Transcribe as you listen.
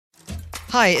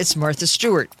Hi, it's Martha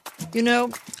Stewart. You know,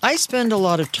 I spend a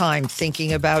lot of time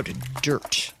thinking about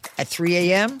dirt. At 3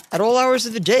 a.m., at all hours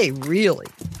of the day, really.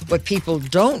 What people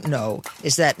don't know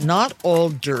is that not all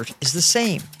dirt is the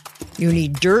same. You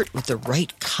need dirt with the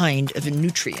right kind of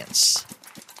nutrients.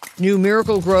 New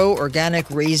Miracle Grow organic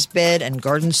raised bed and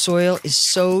garden soil is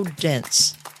so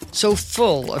dense, so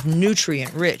full of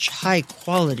nutrient-rich,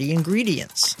 high-quality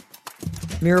ingredients.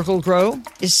 Miracle Grow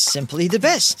is simply the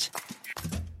best.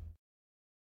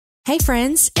 Hey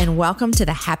friends, and welcome to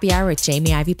the Happy Hour with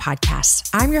Jamie Ivey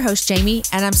podcast. I'm your host, Jamie,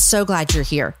 and I'm so glad you're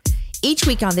here. Each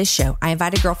week on this show, I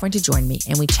invite a girlfriend to join me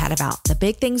and we chat about the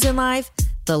big things in life,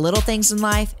 the little things in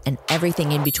life, and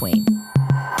everything in between.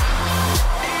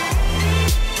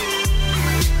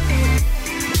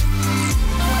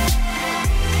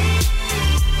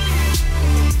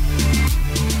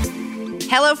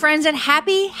 Hello, friends, and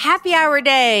happy Hour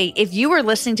Day. If you were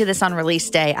listening to this on release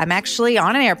day, I'm actually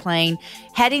on an airplane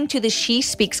heading to the She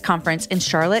Speaks conference in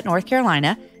Charlotte, North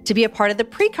Carolina, to be a part of the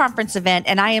pre-conference event,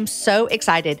 and I am so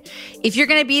excited. If you're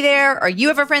going to be there or you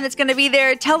have a friend that's going to be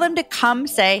there, tell them to come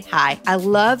say hi. I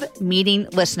love meeting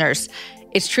listeners.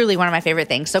 It's truly one of my favorite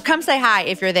things. So come say hi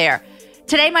if you're there.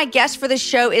 Today, my guest for the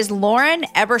show is Lauren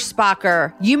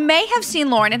Eberspacher. You may have seen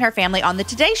Lauren and her family on the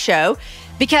Today Show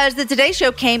because the Today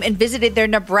Show came and visited their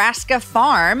Nebraska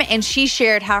farm, and she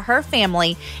shared how her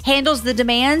family handles the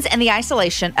demands and the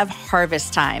isolation of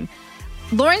harvest time.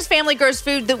 Lauren's family grows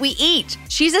food that we eat.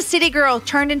 She's a city girl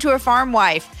turned into a farm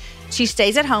wife. She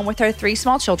stays at home with her 3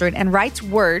 small children and writes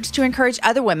words to encourage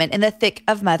other women in the thick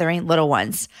of mothering little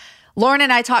ones. Lauren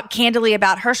and I talk candidly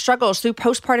about her struggles through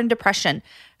postpartum depression,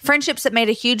 friendships that made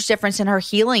a huge difference in her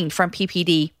healing from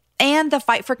PPD, and the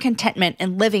fight for contentment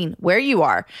and living where you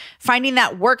are, finding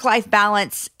that work-life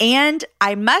balance. And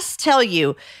I must tell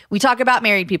you, we talk about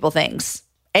married people things,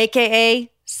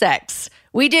 AKA sex.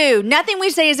 We do. Nothing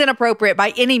we say is inappropriate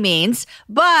by any means,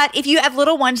 but if you have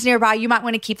little ones nearby, you might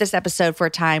want to keep this episode for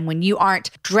a time when you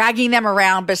aren't dragging them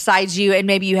around beside you and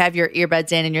maybe you have your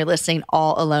earbuds in and you're listening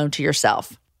all alone to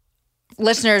yourself.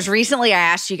 Listeners, recently I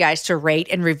asked you guys to rate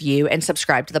and review and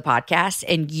subscribe to the podcast,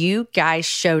 and you guys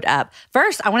showed up.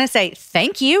 First, I want to say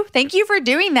thank you. Thank you for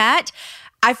doing that.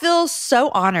 I feel so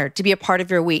honored to be a part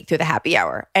of your week through the happy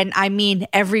hour. And I mean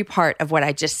every part of what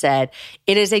I just said.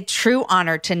 It is a true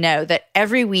honor to know that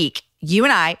every week you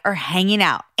and I are hanging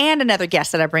out, and another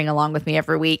guest that I bring along with me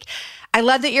every week. I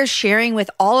love that you're sharing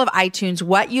with all of iTunes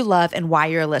what you love and why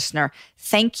you're a listener.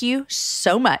 Thank you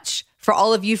so much for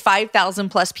all of you 5,000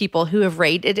 plus people who have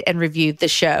rated and reviewed the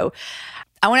show.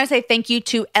 I want to say thank you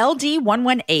to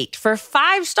LD118 for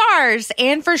 5 stars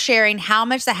and for sharing how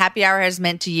much the happy hour has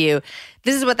meant to you.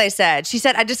 This is what they said. She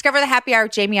said, I discovered the happy hour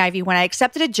with Jamie Ivey when I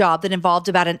accepted a job that involved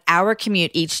about an hour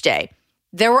commute each day.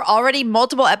 There were already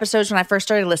multiple episodes when I first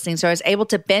started listening, so I was able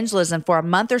to binge listen for a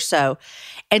month or so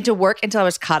and to work until I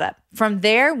was caught up. From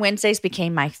there, Wednesdays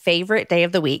became my favorite day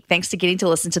of the week, thanks to getting to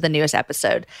listen to the newest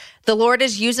episode. The Lord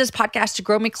has used this podcast to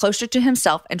grow me closer to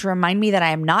himself and to remind me that I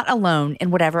am not alone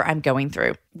in whatever I'm going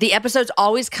through. The episodes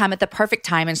always come at the perfect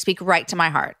time and speak right to my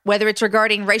heart, whether it's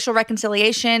regarding racial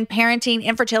reconciliation, parenting,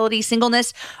 infertility,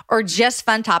 singleness, or just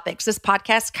fun topics. This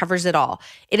podcast covers it all.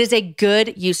 It is a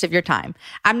good use of your time.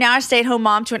 I'm now a stay-at-home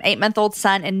mom to an 8-month-old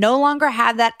son and no longer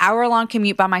have that hour-long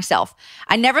commute by myself.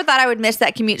 I never thought I would miss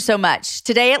that commute so much.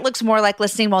 Today, it looks more like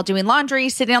listening while doing laundry,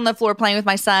 sitting on the floor playing with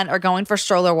my son, or going for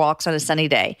stroller walks on a sunny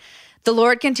day. The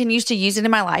Lord continues to use it in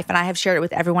my life, and I have shared it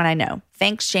with everyone I know.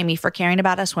 Thanks, Jamie, for caring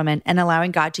about us women and allowing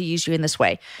God to use you in this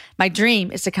way. My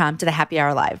dream is to come to the Happy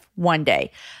Hour Live one day.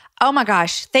 Oh my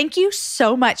gosh, thank you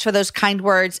so much for those kind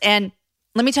words. And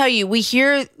let me tell you, we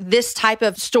hear this type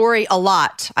of story a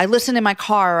lot. I listen in my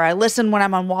car, or I listen when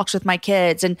I'm on walks with my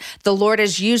kids, and the Lord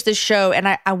has used this show. And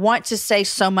I want to say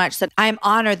so much that I am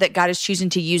honored that God is choosing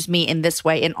to use me in this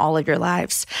way in all of your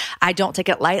lives. I don't take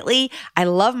it lightly. I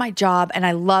love my job, and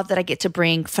I love that I get to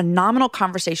bring phenomenal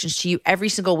conversations to you every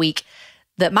single week.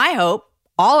 That my hope,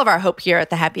 all of our hope here at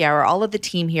the Happy Hour, all of the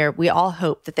team here, we all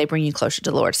hope that they bring you closer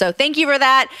to the Lord. So thank you for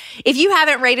that. If you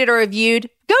haven't rated or reviewed,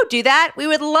 go do that. We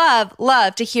would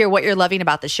love to hear what you're loving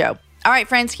about the show. All right,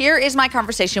 friends, here is my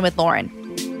conversation with Lauren.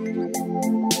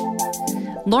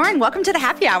 Lauren, welcome to the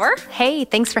Happy Hour. Hey,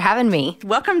 thanks for having me.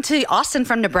 Welcome to Austin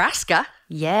from Nebraska.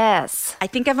 Yes. I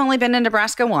think I've only been in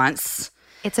Nebraska once.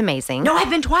 It's amazing. No,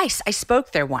 I've been twice. I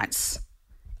spoke there once.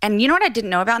 And you know what I didn't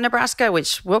know about Nebraska,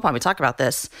 which we'll probably talk about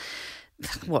this.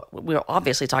 Well, we'll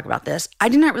obviously talk about this. I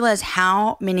did not realize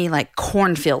how many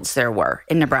cornfields there were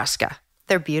in Nebraska.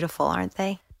 They're beautiful, aren't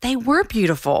they? They were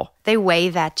beautiful. They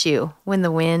wave at you when the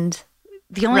wind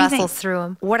The only rustles thing, through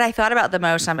them. what I thought about the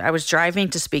most, I was driving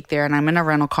to speak there, and I'm in a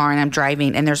rental car, and I'm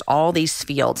driving, and there's all these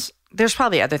fields. There's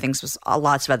probably other things,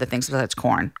 lots of other things besides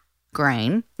corn,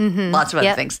 grain, lots of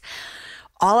other things.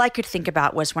 All I could think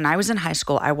about was when I was in high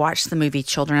school, I watched the movie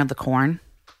Children of the Corn.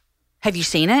 Have you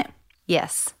seen it?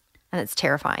 Yes. And it's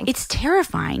terrifying. It's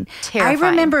terrifying. Terrifying. I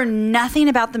remember nothing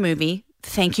about the movie.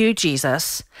 Thank you,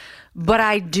 Jesus. But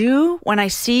I do, when I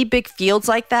see big fields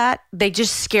like that, they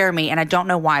just scare me. And I don't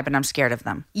know why, but I'm scared of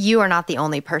them. You are not the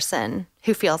only person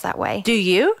who feels that way. Do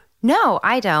you? No,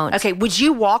 I don't. Okay. Would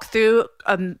you walk through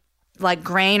like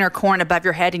grain or corn above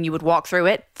your head and you would walk through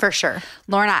it? For sure.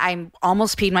 Lauren, I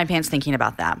almost peed my pants thinking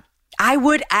about that. I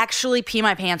would actually pee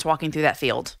my pants walking through that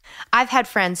field. I've had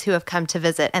friends who have come to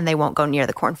visit and they won't go near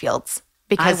the cornfields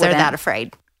because they're that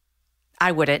afraid.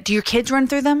 I wouldn't. Do your kids run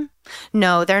through them?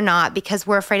 No, they're not, because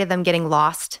we're afraid of them getting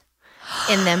lost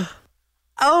in them.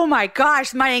 Oh my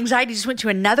gosh, my anxiety just went to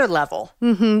another level.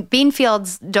 Bean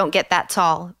fields don't get that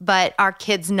tall, but our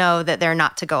kids know that they're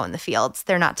not to go in the fields.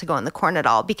 They're not to go in the corn at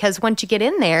all, because once you get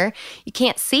in there, you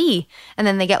can't see, and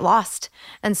then they get lost.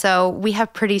 And so we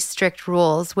have pretty strict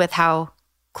rules with how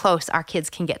close our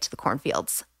kids can get to the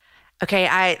cornfields. Okay,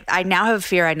 I now have a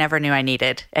fear I never knew I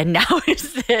needed. And now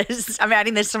is this. I'm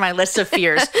adding this to my list of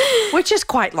fears, which is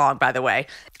quite long, by the way.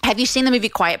 Have you seen the movie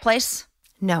Quiet Place?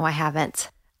 No, I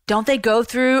haven't. Don't they go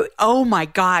through? Oh my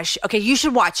gosh. Okay, you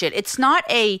should watch it. It's not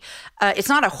a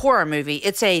horror movie.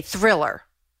 It's a thriller,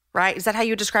 right? Is that how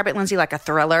you describe it, Lindsay? Like a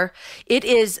thriller? It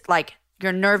is like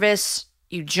you're nervous,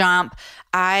 you jump.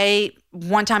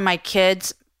 One time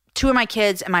two of my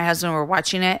kids and my husband were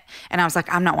watching it, and I was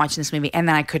like, I'm not watching this movie. And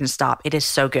then I couldn't stop. It is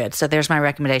so good. So there's my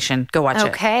recommendation. Go watch it.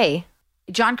 Okay.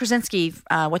 John Krasinski,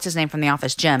 what's his name from The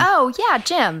Office? Jim. Oh, yeah,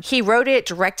 Jim. He wrote it,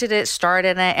 directed it, starred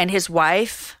in it, and his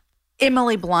wife,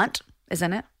 Emily Blunt, is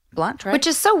in it. Blunt, right? Which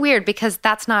is so weird because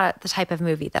that's not the type of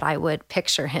movie that I would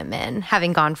picture him in,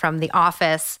 having gone from The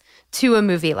Office to a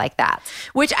movie like that.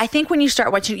 Which I think when you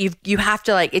start watching, you have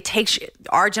to it takes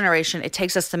our generation, it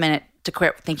takes us a minute to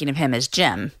quit thinking of him as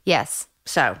Jim. Yes.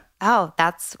 So. Oh,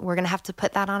 we're going to have to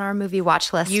put that on our movie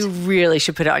watch list. You really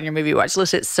should put it on your movie watch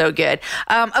list. It's so good.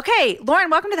 Okay, Lauren,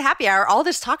 welcome to the happy hour. All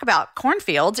this talk about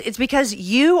cornfields, it's because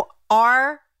you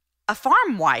are a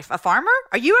farm wife. A farmer?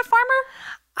 Are you a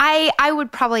farmer? I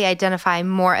would probably identify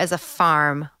more as a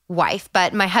farm wife,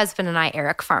 but my husband and I,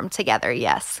 Eric, farm together,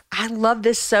 yes. I love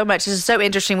this so much. This is so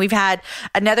interesting. We've had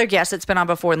another guest that's been on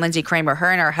before, Lindsay Kramer.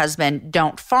 Her and her husband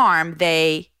don't farm.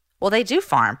 They do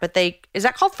farm, but is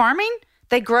that called farming?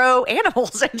 They grow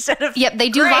animals instead of Yep, they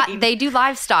do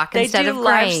livestock instead of grain. They do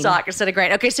livestock instead of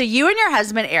grain. Okay, so you and your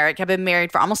husband, Eric, have been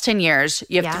married for almost 10 years.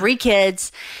 You have 3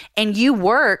 kids, and you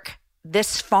work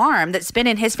this farm that's been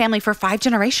in his family for 5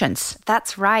 generations.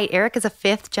 That's right. Eric is a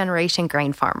 5th generation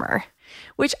grain farmer.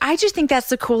 Which I just think that's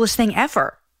the coolest thing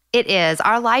ever. It is.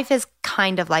 Our life is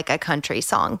kind of like a country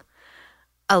song.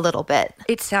 A little bit.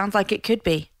 It sounds like it could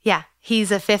be. Yeah.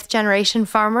 He's a 5th generation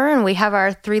farmer, and we have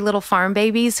our 3 little farm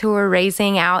babies who we're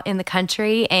raising out in the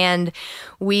country, and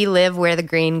we live where the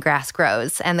green grass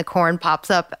grows and the corn pops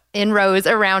up in rows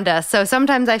around us. So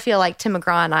sometimes I feel like Tim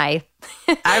McGraw and I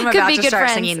I'm could about be to good start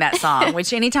friends. singing that song,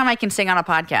 which anytime I can sing on a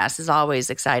podcast is always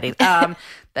exciting.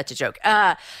 That's a joke.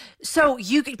 So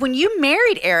when you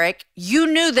married Eric, you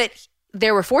knew that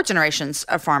there were 4 generations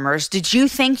of farmers. Did you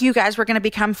think you guys were going to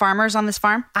become farmers on this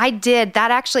farm? I did.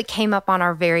 That actually came up on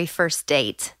our very first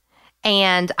date.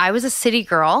 And I was a city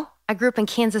girl. I grew up in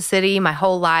Kansas City my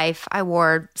whole life. I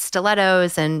wore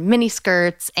stilettos and mini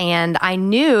skirts. And I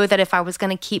knew that if I was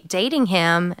going to keep dating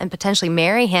him and potentially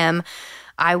marry him,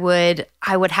 I would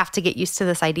have to get used to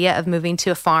this idea of moving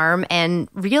to a farm and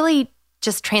really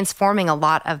just transforming a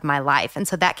lot of my life. And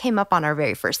so that came up on our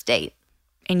very first date.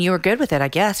 And you were good with it, I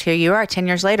guess. Here you are 10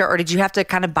 years later. Or did you have to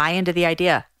kind of buy into the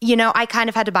idea? You know, I kind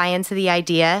of had to buy into the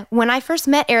idea. When I first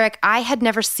met Eric, I had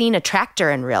never seen a tractor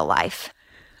in real life.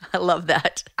 I love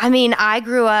that. I mean, I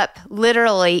grew up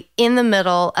literally in the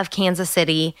middle of Kansas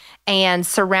City and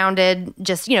surrounded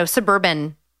just,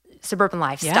 suburban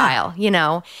lifestyle,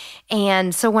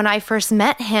 And so when I first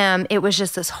met him, it was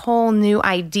just this whole new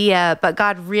idea, but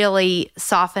God really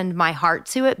softened my heart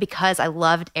to it because I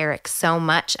loved Eric so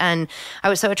much. And I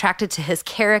was so attracted to his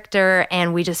character,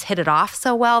 and we just hit it off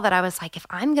so well that I was like, if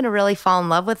I'm going to really fall in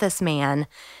love with this man,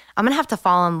 I'm going to have to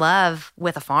fall in love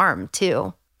with a farm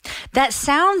too. That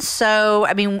sounds so,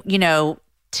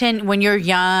 when you're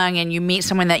young and you meet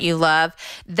someone that you love,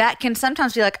 that can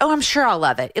sometimes be like, oh, I'm sure I'll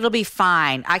love it. It'll be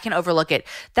fine. I can overlook it.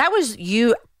 That was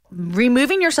you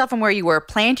removing yourself from where you were,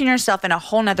 planting yourself in a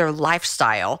whole nother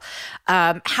lifestyle.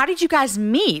 How did you guys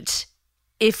meet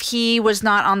if he was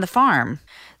not on the farm?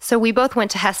 So we both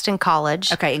went to Heston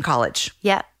College. Okay, in college.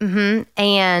 Yeah.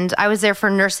 And I was there for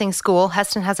nursing school.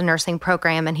 Heston has a nursing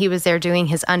program, and he was there doing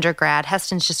his undergrad.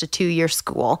 Heston's just a 2-year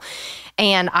school.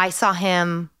 And I saw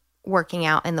him working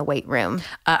out in the weight room.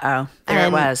 There and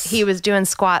it was. He was doing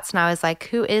squats, and I was like,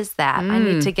 who is that? I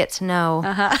need to get to know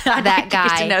that guy.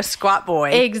 Get to know Squat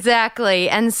Boy. Exactly.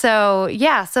 And so,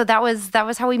 so that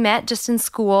was how we met, just in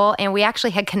school. And we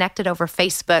actually had connected over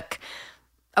Facebook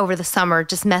over the summer,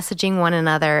 just messaging one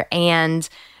another. And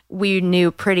we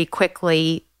knew pretty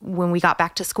quickly when we got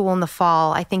back to school in the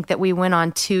fall, I think that we went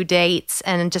on 2 dates,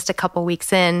 and just a couple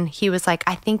weeks in, he was like,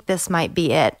 I think this might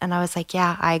be it. And I was like,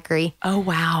 yeah, I agree. Oh,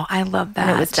 wow. I love that.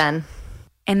 And it was done.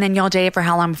 And then y'all dated for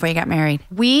how long before you got married?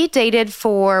 We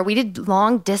did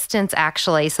long distance,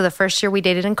 actually. So the first year we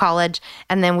dated in college,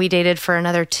 and then we dated for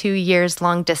another 2 years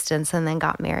long distance, and then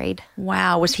got married.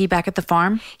 Wow. Was he back at the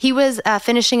farm? He was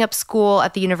finishing up school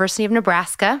at the University of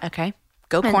Nebraska. Okay.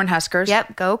 Go Cornhuskers.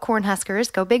 Yep, go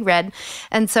Cornhuskers, go Big Red.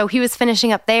 And so he was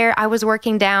finishing up there. I was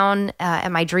working down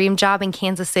at my dream job in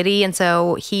Kansas City. And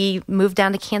so he moved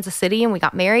down to Kansas City, and we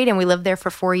got married, and we lived there for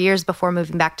 4 years before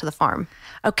moving back to the farm.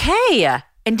 Okay.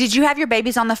 And did you have your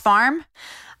babies on the farm?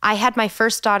 I had my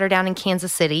first daughter down in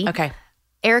Kansas City. Okay.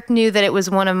 Eric knew that it was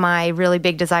one of my really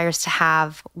big desires to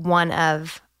have one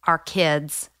of our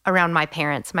kids around my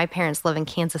parents. My parents live in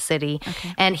Kansas City.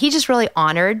 Okay. And he just really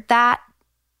honored that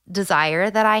desire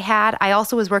that I had. I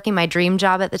also was working my dream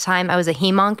job at the time. I was a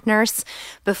hemonc nurse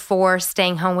before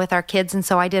staying home with our kids. And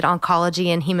so I did oncology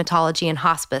and hematology and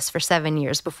hospice for 7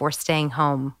 years before staying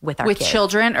home with our kids. With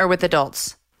children or with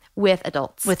adults? With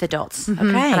adults. With adults. Okay.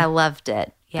 Okay. And I loved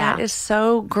it. Yeah. That is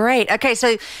so great. Okay,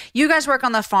 so you guys work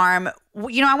on the farm.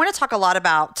 You know, I want to talk a lot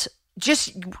about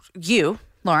just you,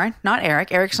 Lauren, not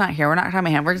Eric. Eric's not here. We're not talking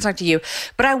about him. We're going to talk to you.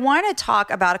 But I want to talk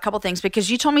about a couple things because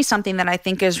you told me something that I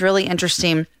think is really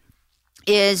interesting.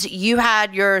 Is you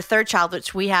had your third child,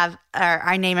 which we have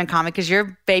our name in common because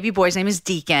your baby boy's name is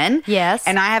Deacon. Yes.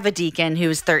 And I have a Deacon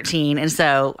who's 13. And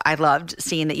so I loved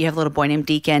seeing that you have a little boy named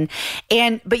Deacon.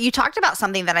 But you talked about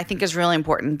something that I think is really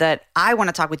important that I want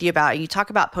to talk with you about. You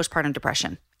talk about postpartum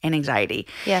depression and anxiety.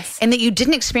 Yes. And that you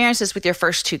didn't experience this with your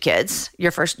first two kids,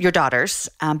 your daughters,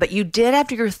 but you did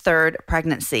after your third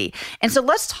pregnancy. And so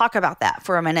let's talk about that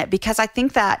for a minute, because I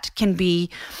think that can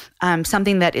be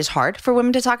something that is hard for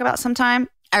women to talk about sometime.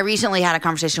 I recently had a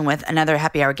conversation with another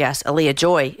happy hour guest, Aaliyah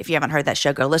Joy. If you haven't heard that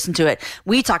show, go listen to it.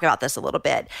 We talk about this a little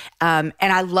bit. And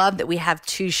I love that we have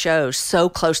two shows so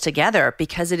close together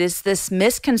because it is this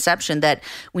misconception that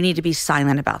we need to be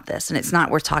silent about this and it's not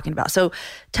worth talking about. So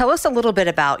tell us a little bit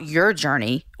about your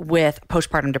journey with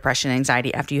postpartum depression and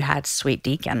anxiety after you had sweet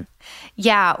Deacon.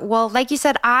 Yeah. Well, like you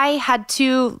said, I had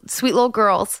 2 sweet little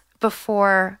girls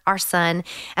before our son,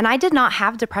 and I did not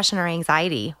have depression or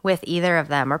anxiety with either of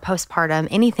them or postpartum,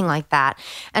 anything like that.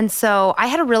 And so I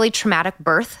had a really traumatic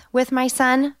birth with my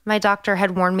son. My doctor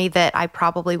had warned me that I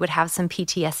probably would have some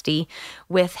PTSD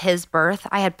with his birth.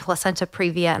 I had placenta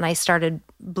previa and I started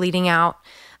bleeding out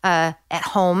at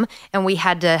home, and we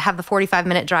had to have the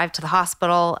 45-minute drive to the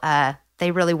hospital. They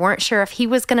really weren't sure if he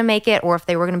was going to make it or if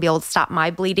they were going to be able to stop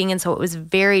my bleeding. And so it was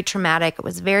very traumatic. It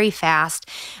was very fast.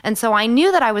 And so I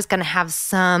knew that I was going to have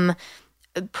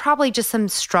probably just some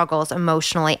struggles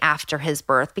emotionally after his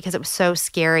birth because it was so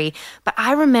scary. But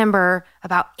I remember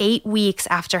about 8 weeks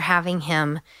after having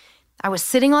him, I was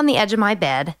sitting on the edge of my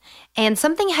bed and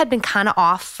something had been kind of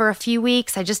off for a few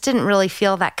weeks. I just didn't really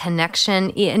feel that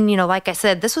connection. And, like I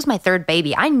said, this was my third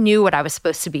baby. I knew what I was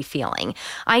supposed to be feeling.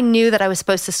 I knew that I was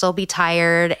supposed to still be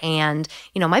tired and,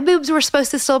 my boobs were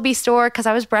supposed to still be sore because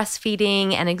I was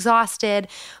breastfeeding and exhausted.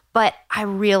 But I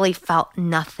really felt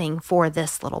nothing for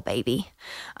this little baby.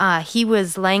 He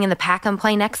was laying in the pack and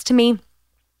play next to me,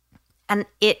 and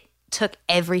it took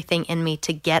everything in me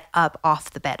to get up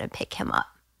off the bed and pick him up.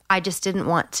 I just didn't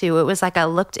want to. It was like I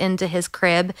looked into his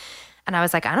crib and I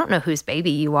was like, I don't know whose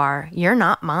baby you are. You're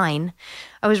not mine.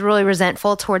 I was really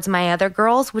resentful towards my other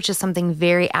girls, which is something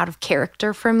very out of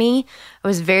character for me. I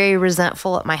was very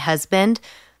resentful at my husband,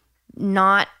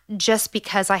 not just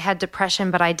because I had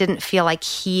depression, but I didn't feel like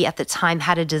he at the time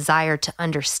had a desire to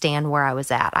understand where I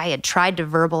was at. I had tried to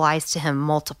verbalize to him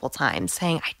multiple times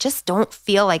saying, I just don't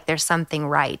feel like there's something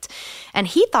right. And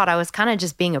he thought I was kind of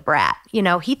just being a brat. He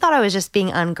thought I was just being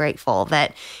ungrateful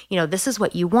that, this is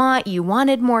what you want. You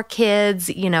wanted more kids,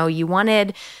 you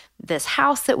wanted this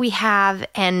house that we have,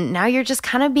 and now you're just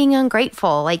kind of being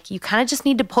ungrateful. Like you kind of just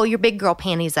need to pull your big girl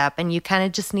panties up and you kind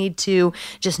of just need to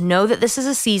just know that this is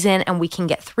a season and we can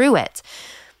get through it.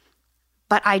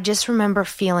 But I just remember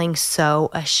feeling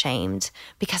so ashamed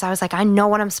because I was like, I know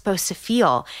what I'm supposed to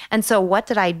feel. And so what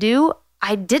did I do?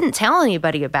 I didn't tell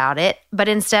anybody about it, but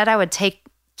instead I would take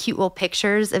cute little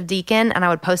pictures of Deacon and I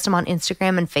would post them on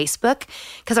Instagram and Facebook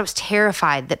because I was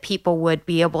terrified that people would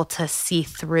be able to see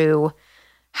through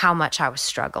how much I was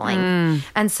struggling.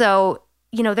 And so,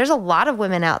 there's a lot of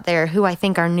women out there who I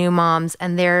think are new moms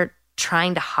and they're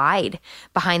trying to hide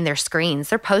behind their screens.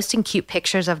 They're posting cute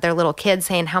pictures of their little kids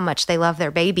saying how much they love their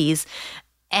babies.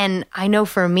 And I know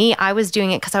for me, I was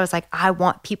doing it because I was like, I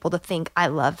want people to think I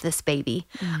love this baby.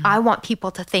 I want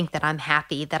people to think that I'm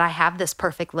happy, that I have this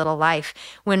perfect little life,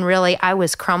 when really I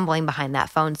was crumbling behind that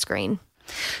phone screen.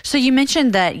 So you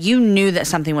mentioned that you knew that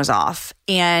something was off.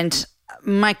 And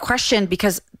my question,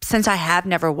 because since I have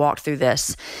never walked through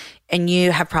this, and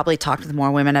you have probably talked with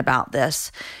more women about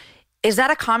this, is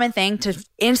that a common thing to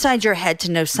inside your head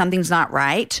to know something's not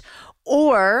right?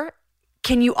 Or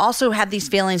can you also have these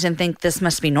feelings and think this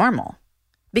must be normal?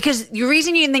 Because the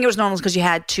reason you didn't think it was normal is because you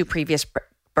had 2 previous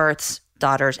births,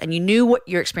 daughters, and you knew what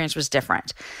your experience was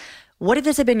different. What if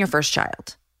this had been your first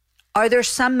child? Are there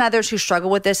some mothers who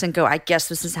struggle with this and go, I guess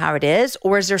this is how it is?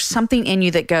 Or is there something in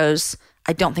you that goes,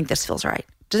 I don't think this feels right?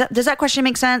 Does that question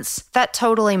make sense? That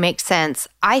totally makes sense.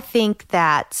 I think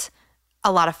that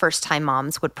a lot of first-time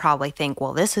moms would probably think,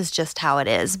 well, this is just how it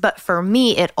is. But for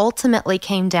me, it ultimately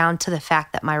came down to the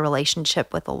fact that my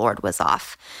relationship with the Lord was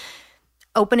off.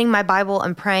 Opening my Bible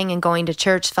and praying and going to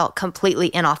church felt completely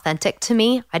inauthentic to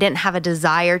me. I didn't have a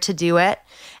desire to do it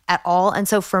at all. And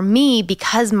so for me,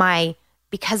 because my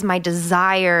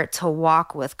desire to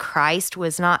walk with Christ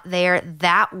was not there,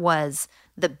 that was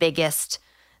the biggest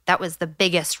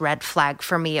red flag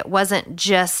for me. It wasn't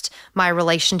just my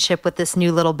relationship with this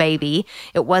new little baby.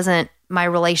 It wasn't my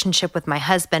relationship with my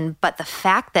husband, but the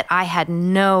fact that I had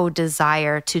no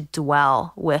desire to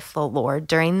dwell with the Lord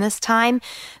during this time,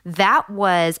 that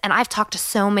was, and I've talked to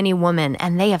so many women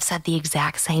and they have said the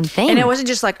exact same thing. And it wasn't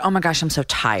just like, oh my gosh, I'm so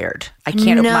tired, I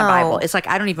can't open my Bible. It's like,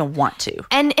 I don't even want to.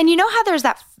 And you know how there's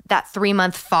that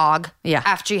 3-month fog Yeah.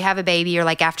 after you have a baby, or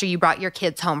like after you brought your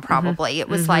kids home, probably. It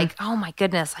was like, oh my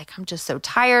goodness, like I'm just so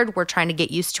tired. We're trying to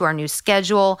get used to our new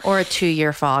schedule. Or a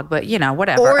 2-year fog, but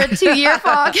whatever. Or a 2-year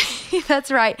fog.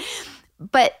 That's right.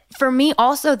 But for me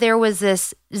also, there was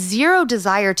this zero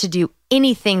desire to do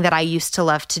anything that I used to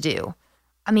love to do.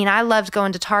 I mean, I loved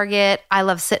going to Target. I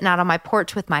loved sitting out on my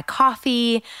porch with my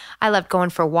coffee. I loved going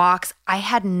for walks. I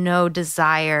had no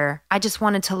desire. I just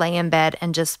wanted to lay in bed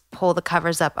and just pull the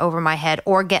covers up over my head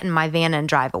or get in my van and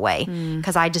drive away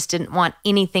because I just didn't want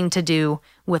anything to do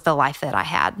with the life that I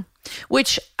had.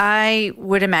 Which I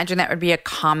would imagine that would be a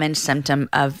common symptom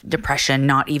of depression,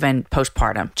 not even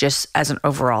postpartum, just as an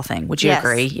overall thing. Would you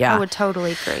agree? Yeah, I would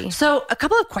totally agree. So a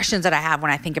couple of questions that I have when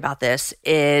I think about this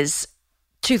is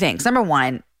 2 things. Number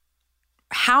 1,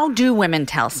 how do women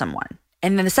tell someone?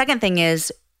 And then the second thing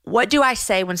is, what do I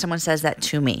say when someone says that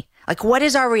to me? Like, what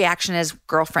is our reaction as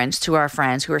girlfriends to our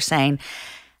friends who are saying,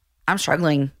 I'm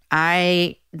struggling.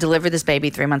 I delivered this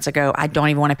baby 3 months ago. I don't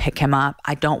even want to pick him up.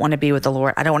 I don't want to be with the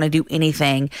Lord. I don't want to do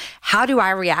anything. How do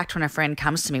I react when a friend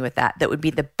comes to me with that would be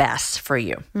the best for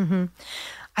you? Mm-hmm.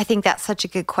 I think that's such a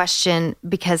good question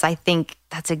because I think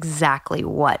that's exactly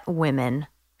what women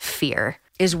fear.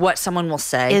 Is what someone will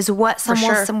say. Is what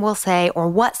someone will say, or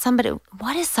what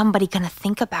is somebody going to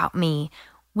think about me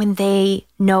when they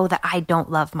know that I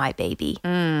don't love my baby?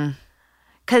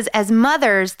 Because as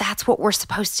mothers, that's what we're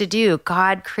supposed to do.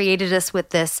 God created us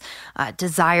with this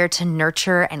desire to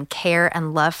nurture and care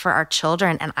and love for our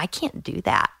children, and I can't do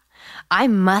that. I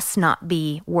must not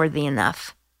be worthy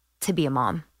enough to be a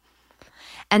mom.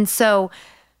 And so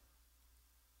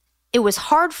it was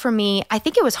hard for me. I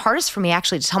think it was hardest for me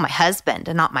actually to tell my husband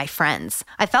and not my friends.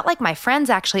 I felt like my friends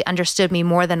actually understood me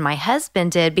more than my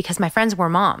husband did because my friends were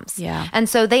moms. Yeah. And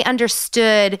so they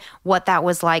understood what that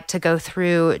was like to go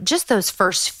through just those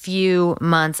first few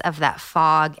months of that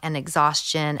fog and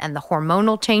exhaustion and the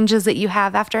hormonal changes that you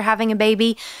have after having a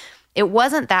baby. It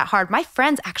wasn't that hard. My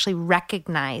friends actually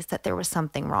recognized that there was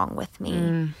something wrong with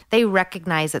me. They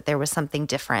recognized that there was something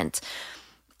different.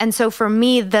 And so for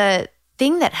me, the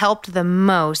thing that helped the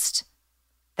most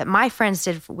that my friends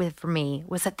did for me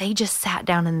was that they just sat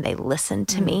down and they listened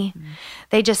to me.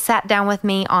 They just sat down with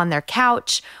me on their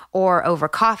couch or over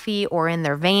coffee or in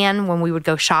their van when we would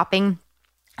go shopping.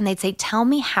 And they'd say, tell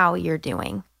me how you're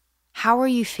doing. How are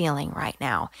you feeling right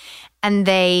now? And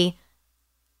the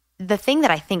thing that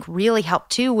I think really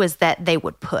helped too was that they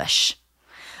would push.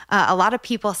 A lot of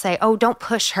people say, oh, don't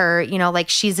push her, like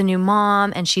she's a new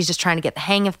mom and she's just trying to get the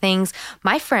hang of things.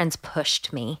 My friends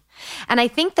pushed me. And I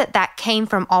think that came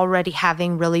from already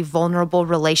having really vulnerable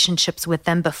relationships with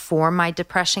them before my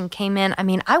depression came in. I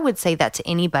mean, I would say that to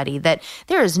anybody, that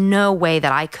there is no way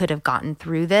that I could have gotten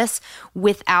through this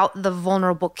without the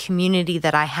vulnerable community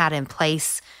that I had in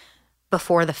place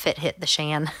before the fit hit the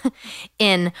shan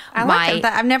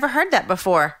I've never heard that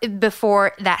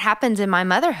before that happened in my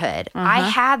motherhood. I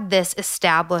had this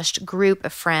established group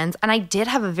of friends, and I did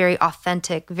have a very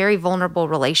authentic, very vulnerable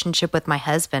relationship with my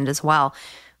husband as well.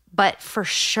 But for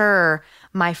sure,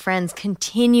 my friends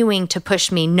continuing to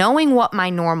push me, knowing what my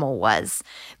normal was,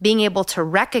 being able to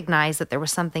recognize that there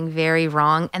was something very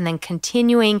wrong, and then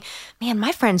continuing, man,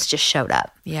 my friends just showed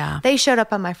up. Yeah. They showed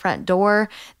up on my front door.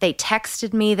 They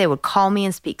texted me. They would call me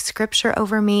and speak scripture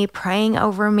over me, praying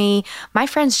over me. My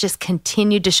friends just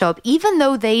continued to show up, even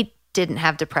though they didn't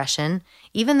have depression,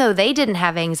 even though they didn't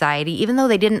have anxiety, even though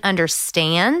they didn't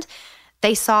understand.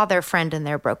 They saw their friend in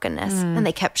their brokenness, and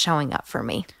they kept showing up for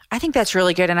me. I think that's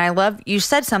really good. And I love, you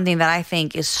said something that I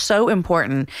think is so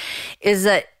important, is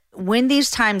that when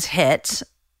these times hit,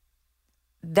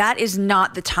 that is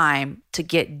not the time to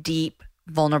get deep,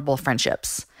 vulnerable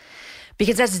friendships,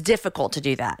 because that's difficult to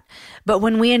do that. But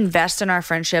when we invest in our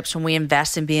friendships, when we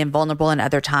invest in being vulnerable in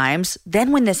other times,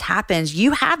 then when this happens,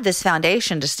 you have this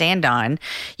foundation to stand on.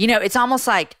 It's almost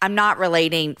like, I'm not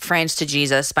relating friends to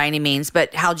Jesus by any means,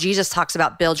 but how Jesus talks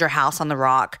about build your house on the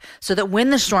rock, so that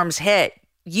when the storms hit,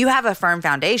 you have a firm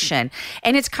foundation.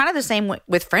 And it's kind of the same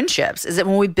with friendships, is that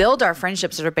when we build our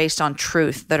friendships that are based on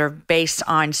truth, that are based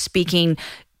on speaking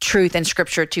truth and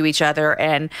scripture to each other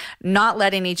and not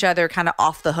letting each other kind of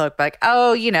off the hook, like,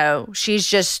 oh, she's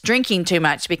just drinking too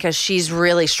much because she's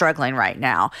really struggling right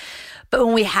now. But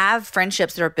when we have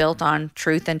friendships that are built on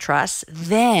truth and trust,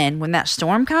 then when that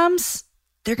storm comes,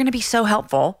 they're going to be so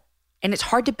helpful. And it's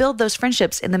hard to build those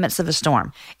friendships in the midst of a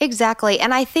storm. Exactly.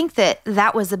 And I think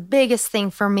that was the biggest thing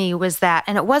for me, was that,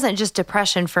 and it wasn't just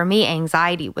depression for me,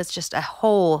 anxiety was just it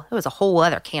was a whole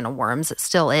other can of worms. It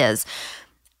still is.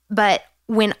 But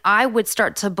when I would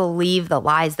start to believe the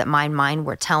lies that my mind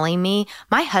were telling me,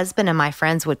 my husband and my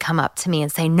friends would come up to me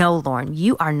and say, no, Lauren,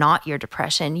 you are not your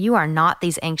depression. You are not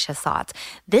these anxious thoughts.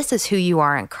 This is who you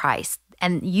are in Christ.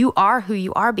 And you are who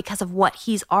you are because of what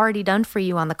he's already done for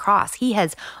you on the cross. He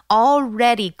has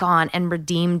already gone and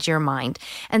redeemed your mind.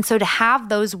 And so to have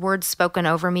those words spoken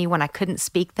over me when I couldn't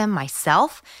speak them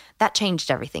myself, that changed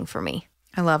everything for me.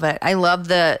 I love it. I love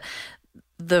the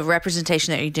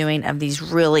representation that you're doing of these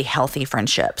really healthy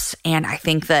friendships. And I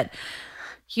think that,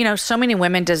 so many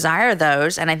women desire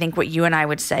those. And I think what you and I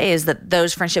would say is that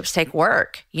those friendships take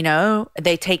work.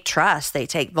 They take trust. They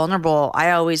take vulnerable.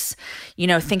 I always,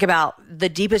 think about the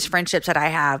deepest friendships that I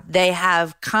have. They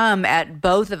have come at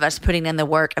both of us putting in the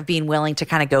work of being willing to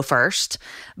kind of go first.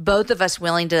 Both of us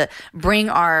willing to bring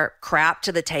our crap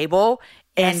to the table.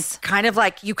 And Yes.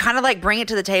 you bring it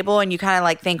to the table and you kind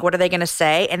of think, what are they going to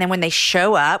say? And then when they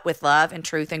show up with love and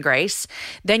truth and grace,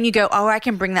 then you go, oh, I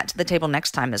can bring that to the table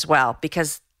next time as well,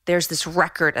 because there's this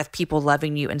record of people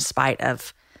loving you in spite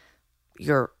of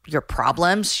your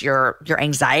problems, your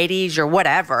anxieties, your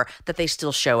whatever, that they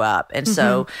still show up. And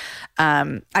so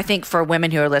I think for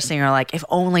women who are listening are like, if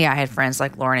only I had friends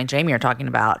like Lauren and Jamie are talking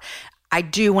about, I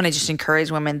do want to just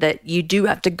encourage women that you do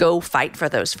have to go fight for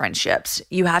those friendships.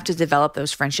 You have to develop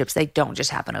those friendships. They don't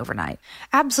just happen overnight.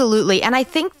 Absolutely. And I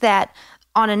think that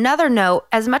on another note,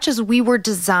 as much as we were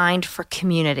designed for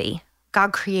community,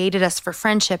 God created us for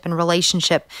friendship and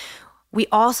relationship, we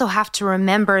also have to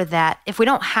remember that if we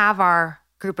don't have our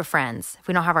group of friends, if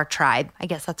we don't have our tribe, I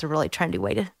guess that's a really trendy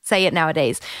way to say it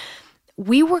nowadays,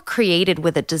 we were created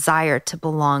with a desire to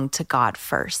belong to God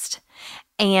first.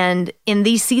 And in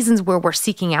these seasons where we're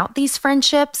seeking out these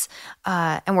friendships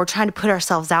and we're trying to put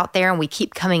ourselves out there and we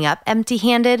keep coming up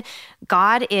empty-handed,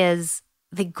 God is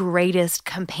the greatest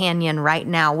companion right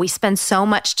now. We spend so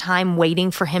much time waiting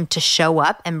for him to show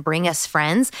up and bring us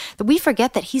friends that we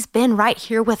forget that he's been right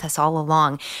here with us all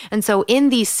along. And so in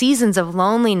these seasons of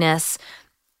loneliness,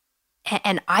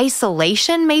 and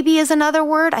isolation maybe is another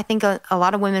word. I think a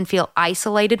lot of women feel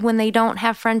isolated when they don't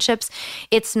have friendships.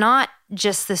 It's not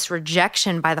just this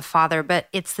rejection by the Father, but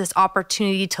it's this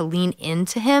opportunity to lean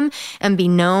into him and be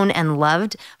known and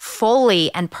loved,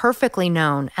 fully and perfectly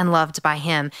known and loved by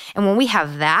him. And when we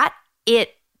have that,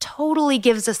 it totally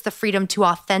gives us the freedom to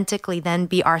authentically then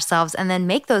be ourselves and then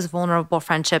make those vulnerable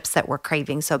friendships that we're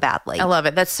craving so badly. I love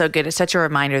it. That's so good. It's such a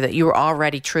reminder that you were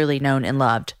already truly known and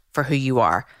loved for who you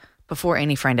are before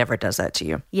any friend ever does that to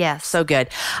you. Yes. So good.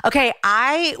 Okay,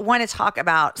 I want to talk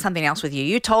about something else with you.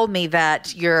 You told me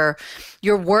that your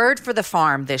word for the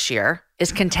farm this year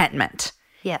is contentment.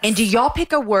 Yes. And do y'all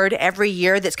pick a word every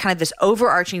year that's kind of this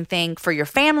overarching thing for your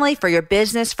family, for your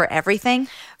business, for everything?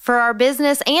 For our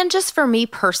business and just for me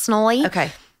personally.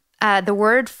 Okay. The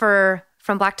word for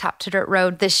From Blacktop to Dirt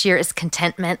Road this year is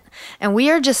contentment. And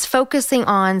we are just focusing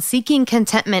on seeking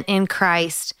contentment in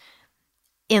Christ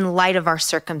in light of our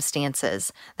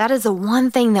circumstances. That is the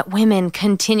one thing that women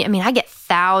continue. I mean, I get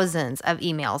thousands of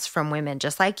emails from women,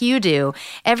 just like you do,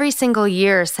 every single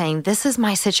year saying, this is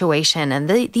my situation and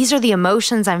these are the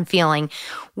emotions I'm feeling.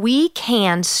 We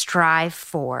can strive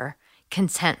for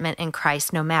contentment in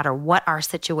Christ no matter what our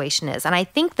situation is. And I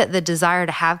think that the desire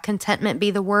to have contentment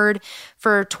be the word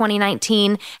for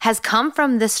 2019 has come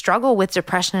from this struggle with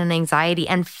depression and anxiety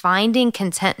and finding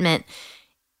contentment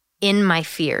in my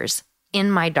fears, in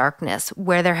my darkness,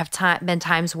 where there have been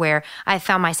times where I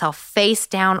found myself face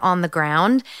down on the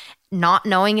ground, not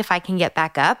knowing if I can get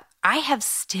back up. I have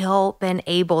still been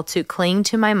able to cling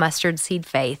to my mustard seed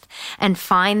faith and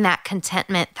find that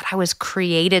contentment that I was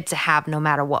created to have no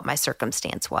matter what my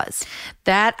circumstance was.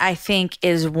 That, I think,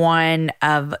 is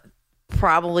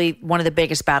probably one of the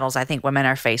biggest battles I think women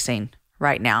are facing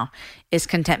right now is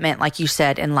contentment, like you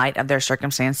said, in light of their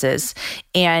circumstances.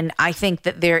 And I think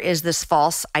that there is this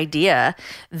false idea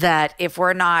that if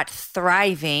we're not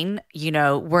thriving,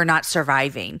 we're not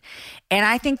surviving. And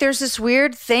I think there's this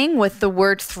weird thing with the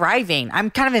word thriving.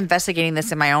 I'm kind of investigating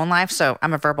this in my own life, so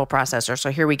I'm a verbal processor, so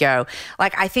here we go.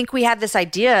 Like, I think we have this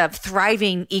idea of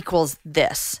thriving equals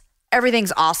this.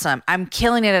 Everything's awesome. I'm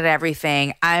killing it at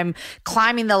everything. I'm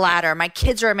climbing the ladder. My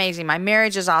kids are amazing. My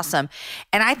marriage is awesome.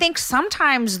 And I think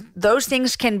sometimes those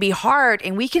things can be hard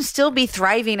and we can still be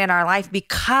thriving in our life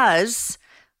because,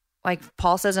 like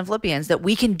Paul says in Philippians, that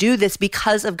we can do this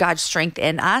because of God's strength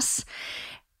in us.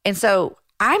 And so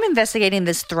I'm investigating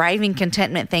this thriving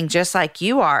contentment thing just like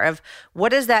you are, of what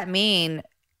does that mean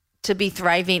to be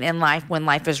thriving in life when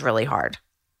life is really hard?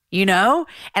 And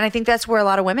I think that's where a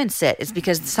lot of women sit, is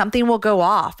because something will go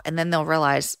off and then they'll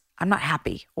realize, I'm not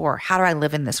happy, or how do I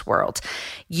live in this world?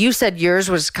 You said yours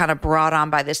was kind of brought on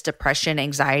by this depression,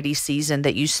 anxiety season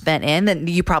that you spent in, and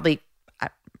you probably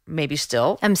maybe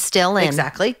still. I'm still in.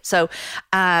 Exactly. So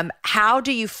how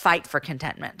do you fight for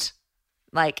contentment?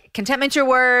 Like, contentment's your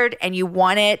word and you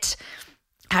want it.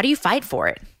 How do you fight for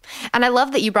it? And I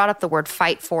love that you brought up the word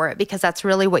fight for it, because that's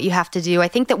really what you have to do. I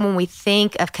think that when we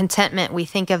think of contentment, we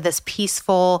think of this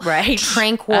peaceful,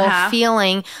 tranquil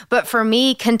feeling. But for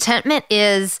me, contentment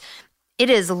is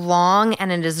long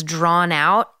and it is drawn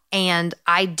out. And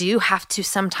I do have to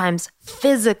sometimes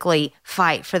physically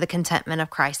fight for the contentment of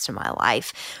Christ in my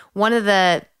life. One of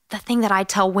the thing that I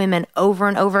tell women over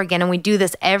and over again, and we do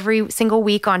this every single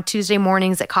week on Tuesday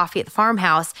mornings at Coffee at the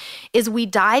Farmhouse, is we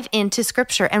dive into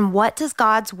Scripture. And what does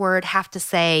God's Word have to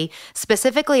say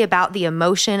specifically about the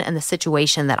emotion and the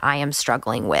situation that I am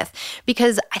struggling with?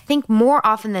 Because I think more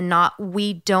often than not,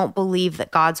 we don't believe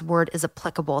that God's Word is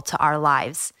applicable to our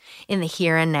lives in the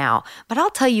here and now. But I'll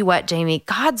tell you what, Jamie,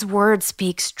 God's Word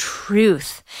speaks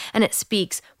truth, and it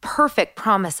speaks perfect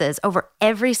promises over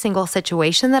every single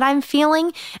situation that I'm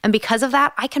feeling. And because of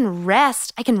that, I can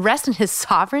rest. I can rest in His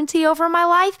sovereignty over my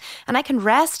life, and I can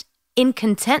rest in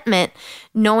contentment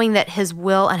knowing that His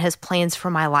will and His plans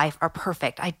for my life are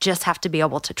perfect. I just have to be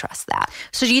able to trust that.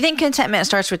 So do you think contentment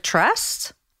starts with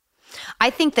trust?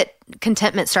 I think that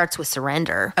contentment starts with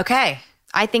surrender. Okay.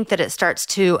 I think that it starts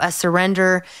to a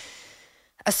surrendering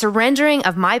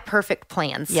of my perfect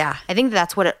plans. Yeah. I think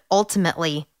that's what it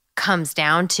ultimately comes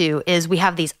down to, is we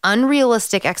have these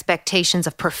unrealistic expectations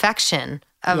of perfection,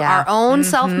 of our own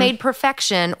self-made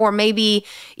perfection, or maybe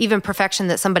even perfection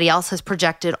that somebody else has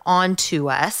projected onto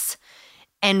us.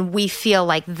 And we feel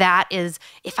like that is,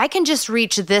 if I can just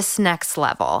reach this next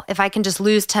level, if I can just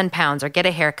lose 10 pounds or get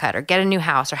a haircut or get a new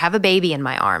house or have a baby in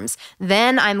my arms,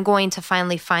 then I'm going to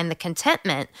finally find the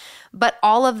contentment. But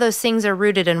all of those things are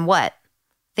rooted in what?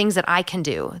 Things that I can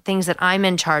do, things that I'm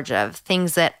in charge of,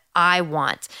 things that I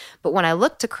want. But when I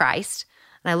look to Christ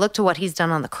and I look to what He's done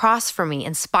on the cross for me,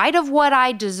 in spite of what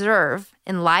I deserve,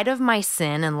 in light of my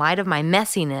sin, in light of my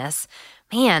messiness,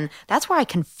 man, that's where I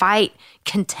can fight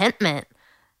contentment.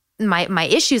 My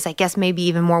issues, I guess, maybe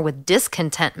even more with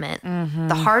discontentment,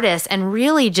 the hardest, and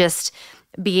really just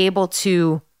be able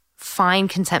to find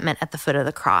contentment at the foot of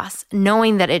the cross,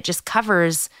 knowing that it just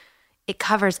covers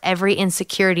every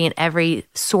insecurity and every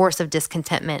source of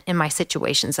discontentment in my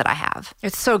situations that I have.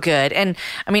 It's so good. And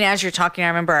I mean, as you're talking, I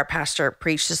remember our pastor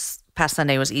preached this past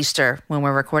Sunday was Easter when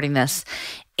we're recording this.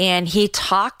 And he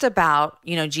talked about,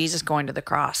 Jesus going to the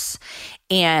cross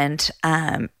and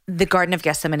the Garden of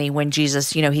Gethsemane when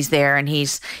Jesus, he's there and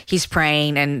he's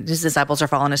praying and his disciples are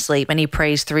falling asleep and he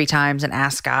prays 3 times and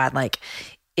asks God, like,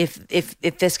 if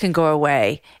this can go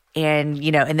away. And,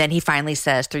 and then he finally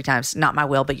says 3 times, not my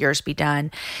will, but yours be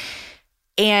done.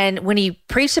 And when he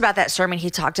preached about that sermon, he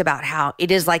talked about how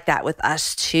it is like that with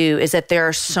us too, is that there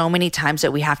are so many times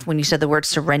that we have to, when you said the word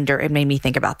surrender, it made me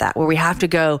think about that, where we have to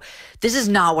go, this is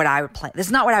not what I would plan. This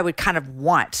is not what I would kind of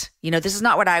want. This is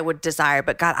not what I would desire,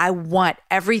 but God, I want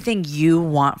everything you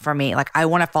want for me. Like I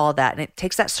want to follow that. And it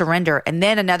takes that surrender and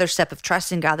then another step of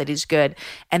trusting God that he's good.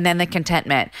 And then the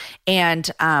contentment. And,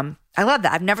 I love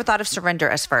that. I've never thought of surrender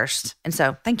as first. And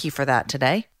so thank you for that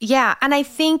today. Yeah. And I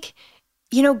think,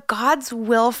 God's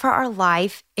will for our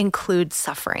life includes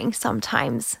suffering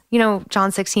sometimes. John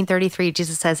 16:33,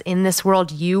 Jesus says, in this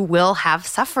world, you will have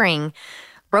suffering.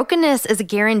 Brokenness is a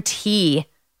guarantee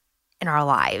in our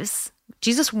lives.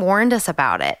 Jesus warned us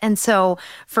about it. And so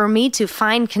for me to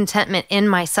find contentment in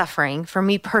my suffering, for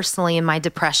me personally in my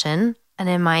depression and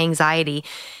in my anxiety,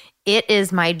 it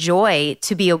is my joy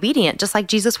to be obedient, just like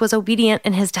Jesus was obedient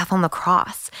in his death on the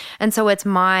cross. And so it's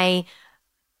my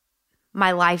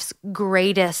life's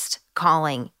greatest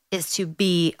calling is to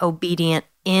be obedient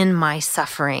in my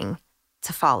suffering,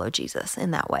 to follow Jesus in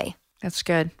that way. That's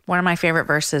good. One of my favorite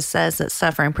verses says that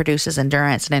suffering produces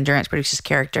endurance, and endurance produces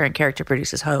character, and character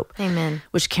produces hope. Amen.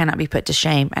 Which cannot be put to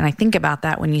shame. And I think about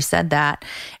that when you said that.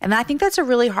 And I think that's a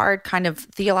really hard kind of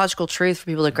theological truth for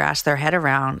people to grasp their head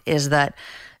around, is that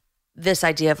this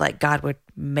idea of like God would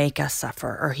make us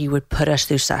suffer, or he would put us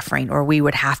through suffering, or we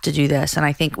would have to do this. And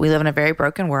I think we live in a very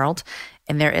broken world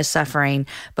and there is suffering.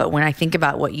 But when I think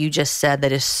about what you just said,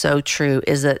 that is so true,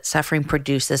 is that suffering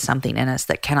produces something in us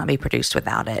that cannot be produced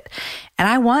without it. And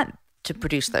I want to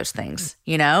produce those things,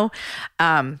 Now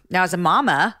as a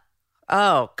mama,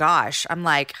 oh gosh, I'm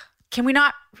like,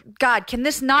 God, can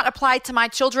this not apply to my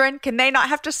children? Can they not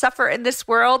have to suffer in this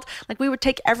world? Like we would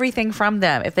take everything from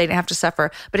them if they didn't have to suffer.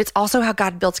 But it's also how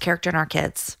God builds character in our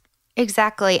kids.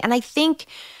 Exactly. And I think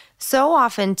so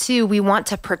often too, we want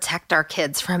to protect our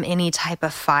kids from any type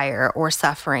of fire or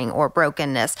suffering or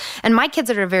brokenness. And my kids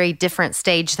are at a very different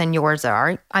stage than yours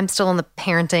are. I'm still in the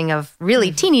parenting of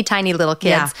really teeny tiny little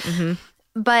kids. Yeah.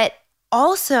 Mm-hmm. But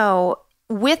also,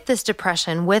 with this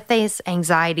depression, with this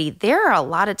anxiety, there are a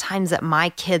lot of times that my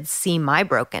kids see my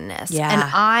brokenness. Yeah. And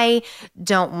I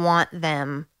don't want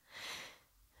them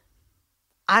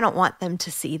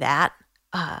to see that.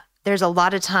 There's a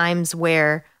lot of times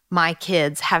where my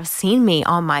kids have seen me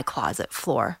on my closet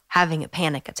floor having a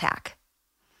panic attack.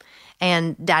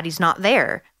 And daddy's not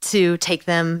there to take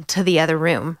them to the other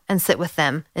room and sit with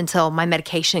them until my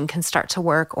medication can start to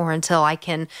work, or until I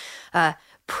can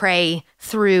pray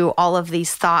through all of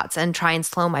these thoughts and try and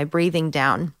slow my breathing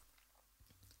down.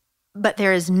 But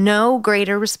there is no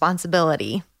greater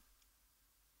responsibility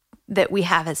that we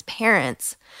have as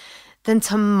parents than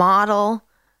to model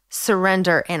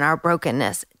surrender in our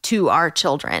brokenness to our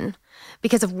children.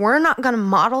 Because if we're not going to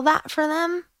model that for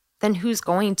them, then who's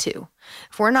going to?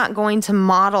 If we're not going to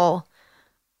model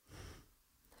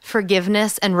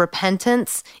forgiveness and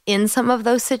repentance in some of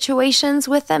those situations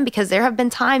with them, because there have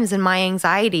been times in my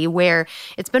anxiety where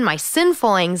it's been my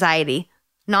sinful anxiety,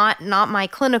 not my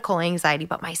clinical anxiety,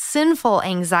 but my sinful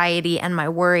anxiety and my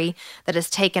worry that has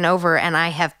taken over, and I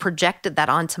have projected that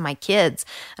onto my kids.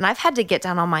 And I've had to get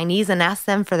down on my knees and ask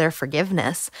them for their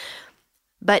forgiveness.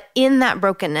 But in that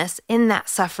brokenness, in that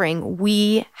suffering,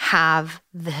 we have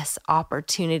this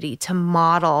opportunity to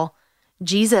model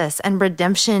Jesus and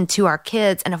redemption to our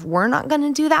kids. And if we're not going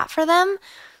to do that for them,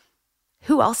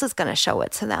 who else is going to show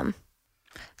it to them?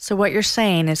 So what you're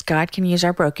saying is God can use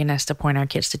our brokenness to point our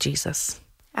kids to Jesus.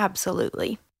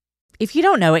 Absolutely. If you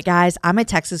don't know it, guys, I'm a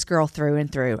Texas girl through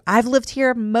and through. I've lived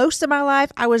here most of my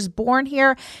life. I was born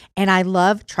here, and I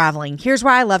love traveling. Here's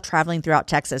why I love traveling throughout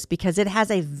Texas: because it has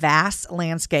a vast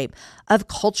landscape of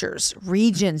cultures,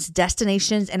 regions,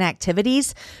 destinations, and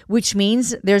activities, which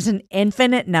means there's an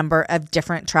infinite number of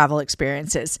different travel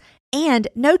experiences. And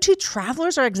no two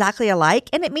travelers are exactly alike,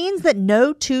 and it means that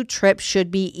no two trips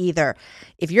should be either.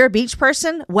 If you're a beach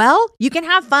person, well, you can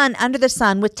have fun under the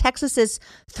sun with Texas's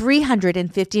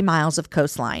 350 miles of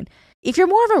coastline. If you're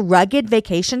more of a rugged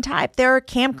vacation type, there are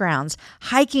campgrounds,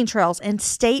 hiking trails, and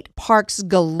state parks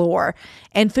galore.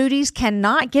 And foodies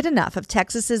cannot get enough of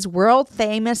Texas's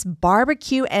world-famous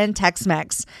barbecue and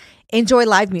Tex-Mex. Enjoy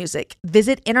live music,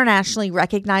 visit internationally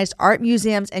recognized art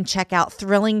museums, and check out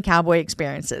thrilling cowboy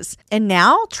experiences. And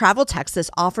now, Travel Texas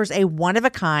offers a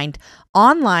one-of-a-kind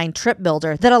online trip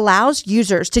builder that allows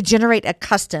users to generate a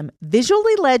custom,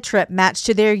 visually led trip matched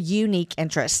to their unique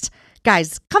interests.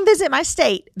 Guys, come visit my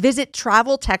state. Visit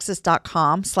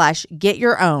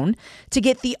traveltexas.com/getyourown to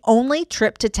get the only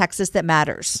trip to Texas that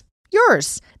matters.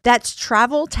 Yours. That's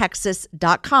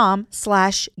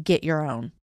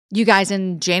traveltexas.com/getyourown. You guys,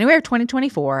 in January of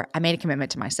 2024, I made a commitment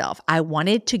to myself. I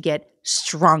wanted to get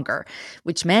stronger,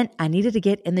 which meant I needed to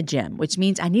get in the gym, which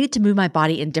means I needed to move my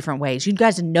body in different ways. You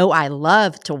guys know I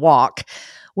love to walk.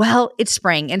 Well, it's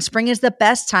spring, and spring is the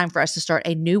best time for us to start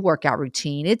a new workout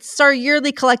routine. It's our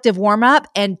yearly collective warm-up,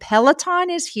 and Peloton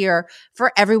is here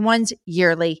for everyone's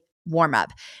yearly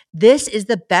warm-up. This is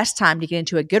the best time to get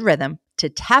into a good rhythm, to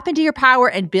tap into your power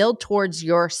and build towards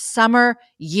your summer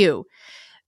you.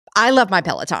 I love my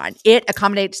Peloton. It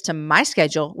accommodates to my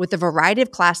schedule with a variety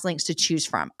of class links to choose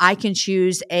from. I can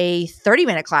choose a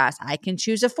 30-minute class. I can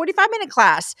choose a 45-minute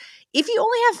class. If you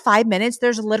only have 5 minutes,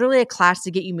 there's literally a class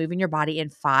to get you moving your body in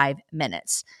 5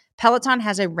 minutes. Peloton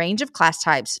has a range of class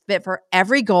types fit for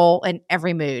every goal and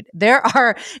every mood. There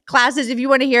are classes if you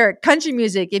want to hear country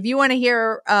music, if you want to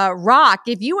hear rock,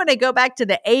 if you want to go back to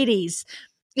the 80s.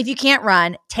 If you can't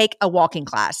run, take a walking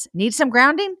class. Need some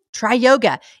grounding? Try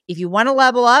yoga. If you want to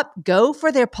level up, go for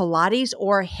their Pilates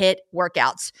or HIIT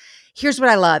workouts. Here's what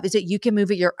I love is that you can move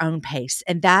at your own pace.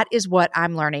 And that is what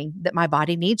I'm learning that my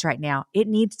body needs right now. It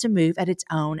needs to move at its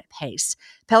own pace.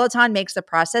 Peloton makes the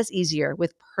process easier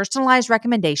with personalized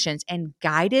recommendations and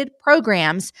guided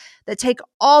programs that take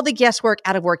all the guesswork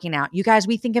out of working out. You guys,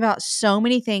 we think about so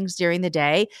many things during the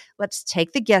day. Let's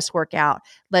take the guesswork out.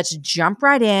 Let's jump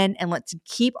right in and let's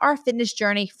keep our fitness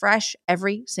journey fresh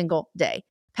every single day.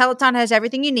 Peloton has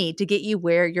everything you need to get you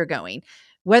where you're going.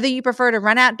 Whether you prefer to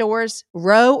run outdoors,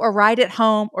 row or ride at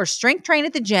home, or strength train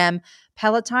at the gym,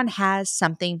 Peloton has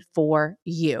something for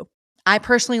you. I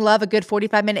personally love a good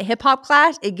 45-minute hip hop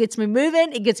class. It gets me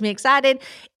moving. It gets me excited.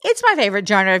 It's my favorite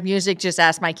genre of music. Just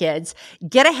ask my kids.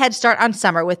 Get a head start on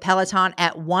summer with Peloton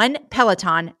at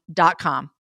onepeloton.com.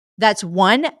 That's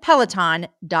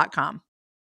onepeloton.com.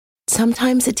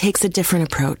 Sometimes it takes a different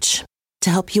approach to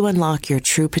help you unlock your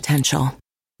true potential.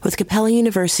 With Capella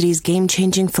University's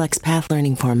game-changing FlexPath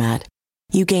learning format,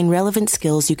 you gain relevant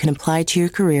skills you can apply to your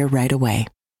career right away.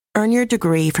 Earn your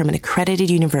degree from an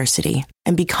accredited university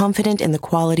and be confident in the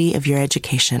quality of your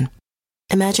education.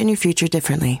 Imagine your future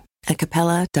differently at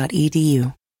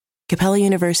capella.edu. Capella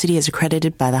University is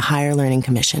accredited by the Higher Learning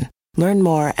Commission. Learn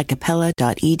more at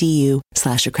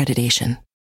capella.edu/accreditation.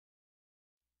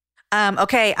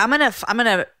 Okay, I'm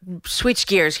gonna switch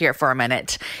gears here for a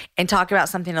minute and talk about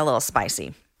something a little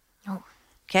spicy. Oh.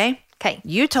 Okay? Okay.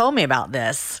 You told me about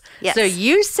this. Yes. So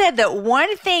you said that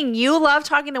one thing you love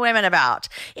talking to women about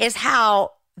is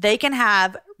how they can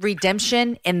have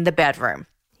redemption in the bedroom.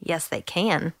 Yes, they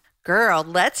can. Girl,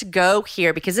 let's go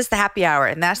here because it's the happy hour.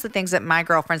 And that's the things that my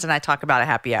girlfriends and I talk about at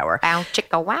happy hour. Wow,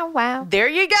 chicka, wow, wow. There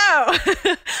you go.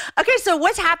 Okay, so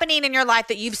what's happening in your life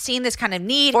that you've seen this kind of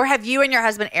need? Or have you and your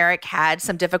husband, Eric, had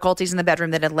some difficulties in the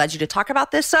bedroom that had led you to talk about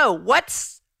this? So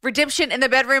what's redemption in the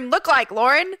bedroom look like,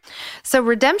 Lauren? So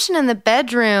redemption in the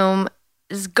bedroom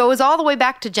goes all the way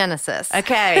back to Genesis.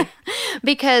 Okay.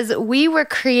 Because we were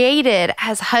created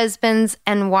as husbands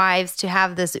and wives to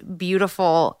have this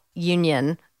beautiful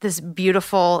union, this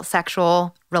beautiful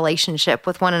sexual relationship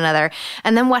with one another.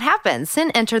 And then what happened?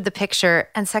 Sin entered the picture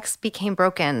and sex became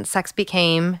broken. Sex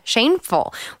became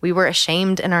shameful. We were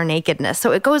ashamed in our nakedness.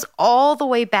 So it goes all the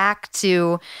way back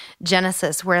to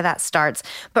Genesis where that starts.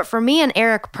 But for me and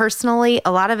Eric personally,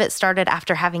 a lot of it started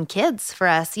after having kids for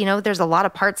us. You know, there's a lot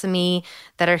of parts of me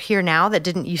that are here now that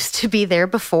didn't used to be there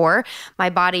before. My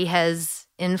body has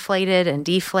inflated and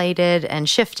deflated and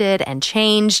shifted and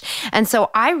changed. And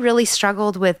so I really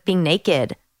struggled with being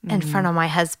naked in front of my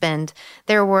husband.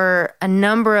 There were a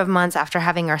number of months after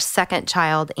having our second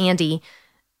child, Andy,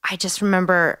 I just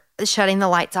remember shutting the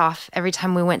lights off every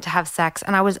time we went to have sex.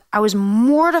 And I was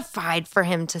mortified for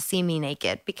him to see me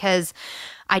naked because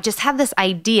I just had this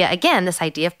idea, again, this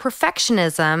idea of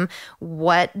perfectionism.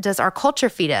 What does our culture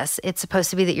feed us? It's supposed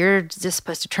to be that you're just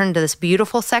supposed to turn into this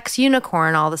beautiful sex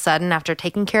unicorn all of a sudden after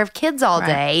taking care of kids all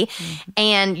day. Mm-hmm.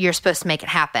 And you're supposed to make it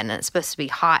happen. And it's supposed to be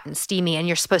hot and steamy. And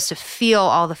you're supposed to feel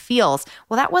all the feels.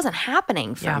 Well, that wasn't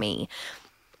happening for me.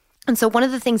 And so one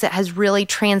of the things that has really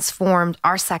transformed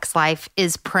our sex life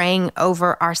is praying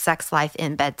over our sex life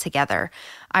in bed together.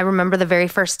 I remember the very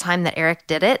first time that Eric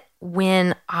did it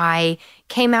when I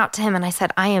came out to him and I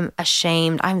said, I am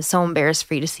ashamed. I'm so embarrassed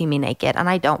for you to see me naked and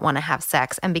I don't want to have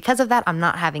sex. And because of that, I'm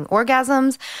not having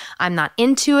orgasms. I'm not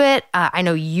into it. I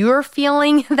know you're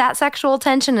feeling that sexual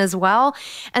tension as well.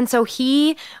 And so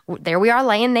there we are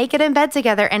laying naked in bed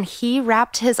together, and he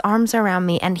wrapped his arms around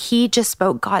me and he just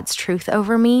spoke God's truth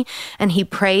over me. And he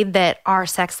prayed that our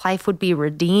sex life would be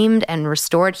redeemed and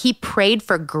restored. He prayed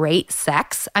for great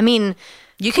sex. I mean,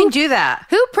 you can do that.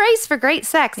 Who prays for great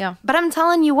sex? Yeah. But I'm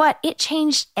telling you what, it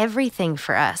changed everything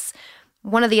for us.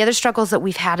 One of the other struggles that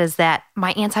we've had is that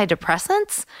my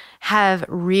antidepressants have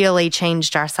really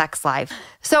changed our sex life.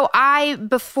 So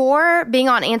before being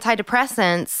on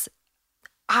antidepressants,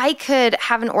 I could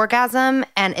have an orgasm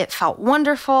and it felt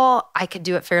wonderful. I could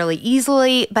do it fairly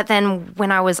easily. But then when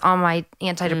I was on my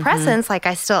antidepressants, like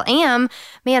I still am,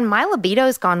 man, my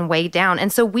libido's gone way down.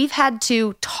 And so we've had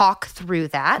to talk through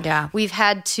that. Yeah. We've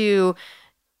had to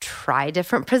try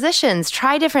different positions,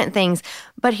 try different things.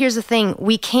 But here's the thing,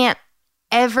 we can't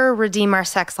ever redeem our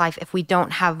sex life if we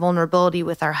don't have vulnerability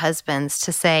with our husbands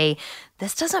to say,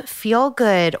 this doesn't feel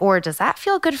good, or does that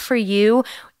feel good for you?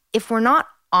 If we're not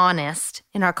honest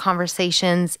in our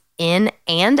conversations in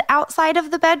and outside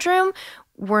of the bedroom,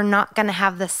 we're not going to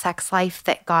have the sex life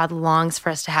that God longs for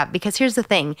us to have. Because here's the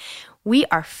thing, we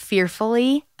are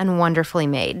fearfully and wonderfully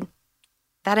made.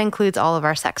 That includes all of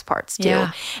our sex parts too.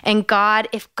 Yeah. And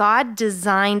if God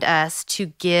designed us to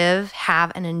give,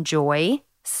 have, and enjoy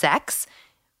sex,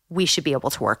 we should be able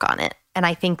to work on it. And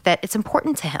I think that it's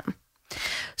important to him.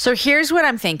 So here's what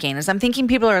I'm thinking is I'm thinking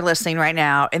people are listening right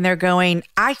now and they're going,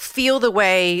 I feel the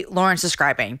way Lauren's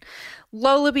describing.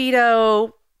 Low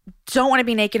libido, don't want to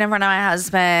be naked in front of my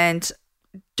husband,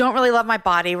 don't really love my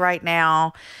body right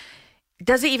now.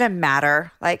 Does it even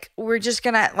matter? Like, we're just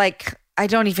going to, like, I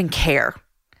don't even care.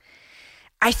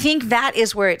 I think that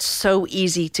is where it's so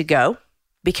easy to go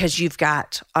because you've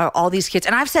got all these kids.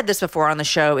 And I've said this before on the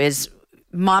show is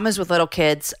mamas with little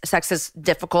kids, sex is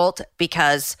difficult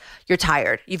because you're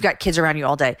tired. You've got kids around you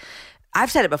all day.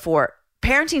 I've said it before.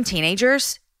 Parenting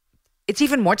teenagers, it's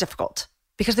even more difficult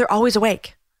because they're always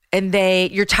awake and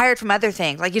you're tired from other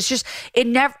things. Like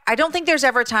I don't think there's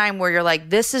ever a time where you're like,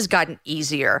 this has gotten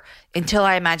easier until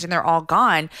I imagine they're all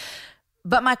gone.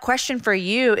 But my question for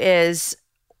you is,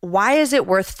 why is it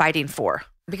worth fighting for?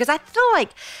 Because I feel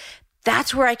like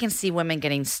that's where I can see women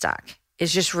getting stuck,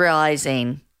 is just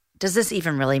realizing, does this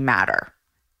even really matter?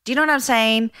 Do you know what I'm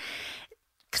saying?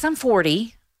 Because I'm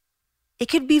 40. It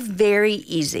could be very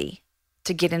easy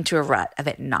to get into a rut of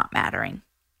it not mattering.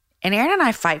 And Aaron and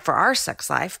I fight for our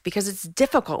sex life because it's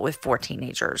difficult with 4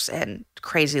 teenagers and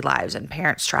crazy lives and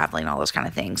parents traveling, all those kind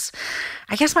of things.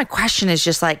 I guess my question is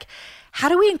just like, how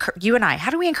do we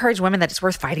encourage women that it's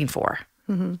worth fighting for?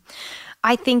 Mm-hmm.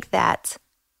 I think that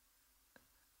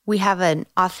we have an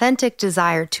authentic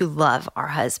desire to love our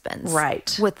husbands,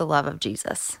 right, with the love of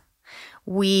Jesus.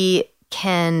 We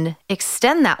can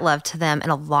extend that love to them in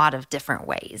a lot of different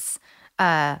ways,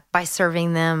 by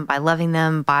serving them, by loving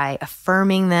them, by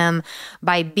affirming them,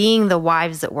 by being the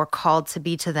wives that we're called to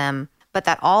be to them. But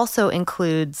that also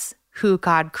includes who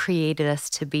God created us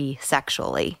to be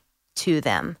sexually to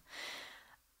them.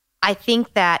 I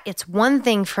think that it's one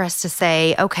thing for us to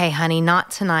say, okay, honey,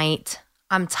 not tonight.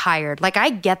 I'm tired. Like,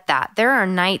 I get that. There are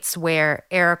nights where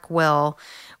Eric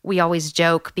we always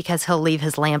joke because he'll leave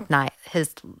his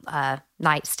nightstand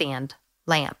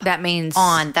lamp. That means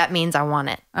on. That means I want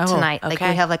it tonight. Like, we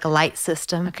have like a light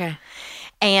system. Okay.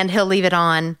 And he'll leave it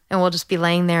on and we'll just be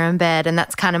laying there in bed. And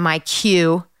that's kind of my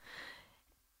cue.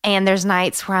 And there's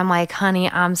nights where I'm like, honey,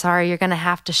 I'm sorry, you're going to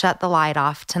have to shut the light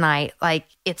off tonight. Like,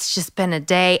 it's just been a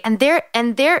day. And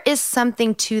there is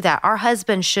something to that. Our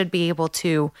husband should be able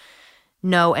to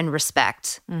know and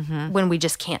respect when we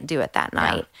just can't do it that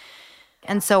night.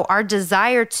 Yeah. And so our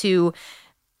desire to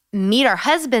meet our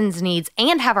husband's needs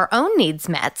and have our own needs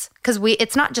met, because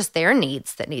it's not just their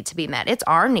needs that need to be met, it's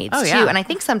our needs too. Yeah. And I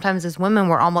think sometimes as women,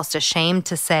 we're almost ashamed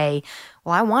to say,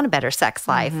 well, I want a better sex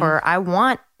life, or I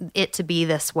want it to be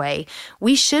this way.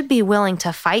 We should be willing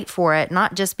to fight for it,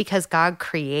 not just because God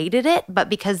created it, but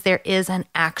because there is an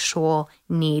actual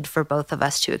need for both of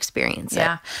us to experience it.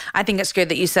 Yeah, I think it's good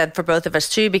that you said for both of us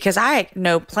too, because I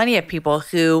know plenty of people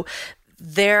who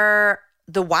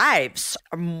the wives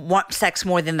want sex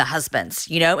more than the husbands,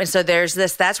 And so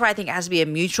that's why I think it has to be a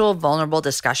mutual, vulnerable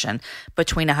discussion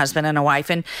between a husband and a wife.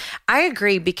 And I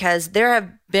agree, because there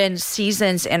have been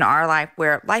seasons in our life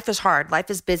where life is hard, life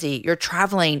is busy, you're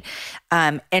traveling,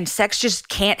 and sex just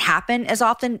can't happen as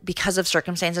often because of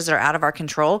circumstances that are out of our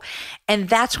control. And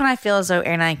that's when I feel as though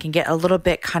Aaron and I can get a little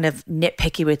bit kind of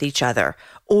nitpicky with each other,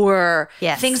 or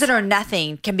things that are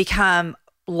nothing can become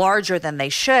larger than they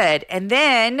should. And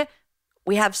then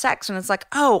we have sex and it's like,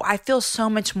 oh, I feel so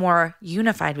much more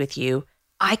unified with you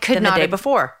than the day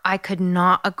before. I could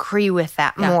not agree with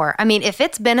that more. I mean, if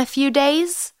it's been a few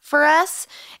days for us,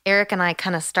 Eric and I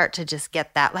kind of start to just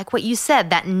get that, like what you said,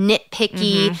 that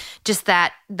nitpicky, just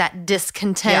that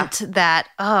discontent that,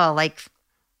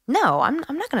 no, I'm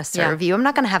not going to serve you. I'm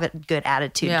not going to have a good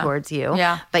attitude towards you.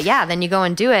 Yeah. But then you go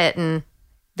and do it, and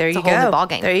there you it's a whole new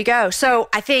ballgame. There you go. So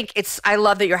I think I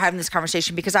love that you're having this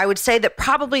conversation, because I would say that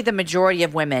probably the majority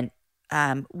of women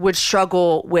would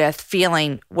struggle with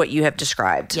feeling what you have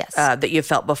described. Yes. That you've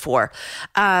felt before.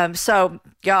 So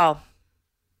y'all,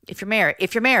 if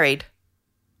you're married,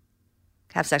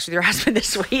 have sex with your husband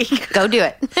this week. Go do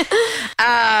it.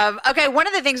 Okay, one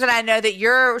of the things that I know that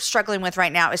you're struggling with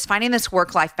right now is finding this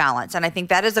work-life balance. And I think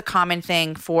that is a common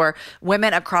thing for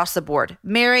women across the board.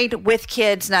 Married, with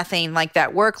kids, nothing like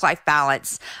that work-life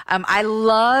balance. I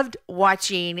loved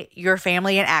watching your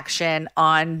family in action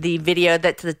on the video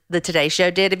that the Today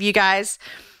Show did of you guys.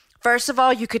 First of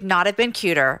all, you could not have been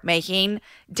cuter making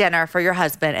dinner for your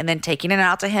husband and then taking it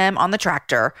out to him on the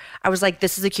tractor. I was like,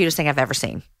 this is the cutest thing I've ever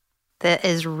seen. That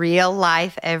is real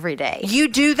life every day. You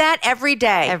do that every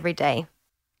day? Every day.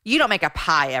 You don't make a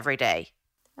pie every day.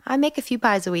 I make a few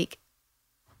pies a week.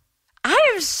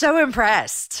 I am so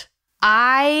impressed.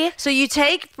 So you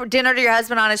take dinner to your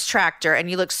husband on his tractor and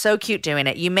you look so cute doing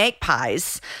it. You make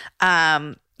pies.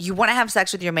 You want to have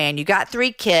sex with your man. You got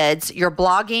 3 kids. You're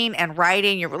blogging and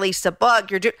writing. You released a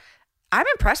book. I'm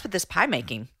impressed with this pie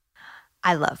making.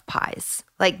 I love pies.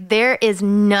 Like I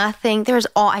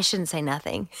shouldn't say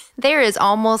nothing. There is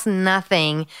almost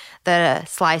nothing that a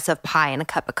slice of pie and a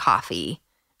cup of coffee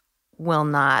will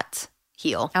not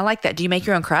heal. I like that. Do you make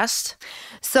your own crust?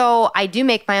 So I do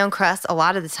make my own crust a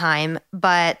lot of the time,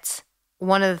 but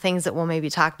one of the things that we'll maybe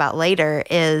talk about later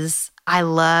is I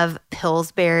love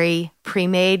Pillsbury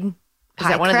pre-made pie. Is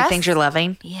that one crust. of the things you're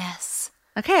loving? Yes.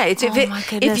 Okay. My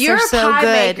goodness, if you're a so pie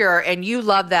good. maker and you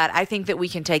love that, I think that we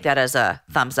can take that as a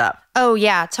thumbs up. Oh,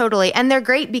 yeah, totally. And they're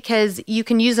great because you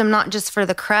can use them not just for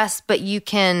the crust, but you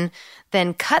can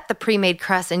then cut the pre-made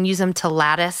crust and use them to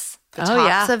lattice the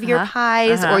tops of your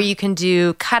pies, or you can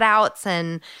do cutouts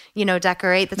and,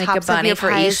 decorate the Make tops a bunny of your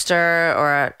for pies. Easter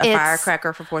or a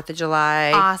firecracker for 4th of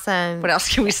July. Awesome. What else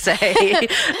can we say?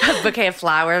 A bouquet of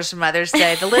flowers for Mother's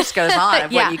Day. The list goes on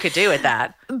of what you could do with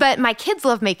that. But my kids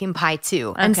love making pie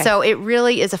too. And so it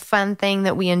really is a fun thing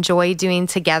that we enjoy doing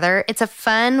together. It's a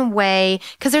fun way,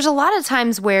 because there's a lot of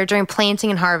times where during planting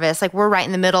and harvest, like we're right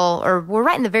in the middle, or we're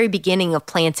right in the very beginning of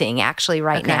planting actually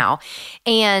right now.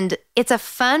 And it's a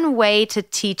fun way to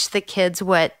teach the kids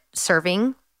what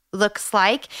serving looks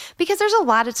like, because there's a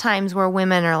lot of times where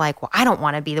women are like, well, I don't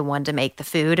want to be the one to make the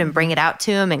food and bring it out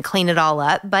to them and clean it all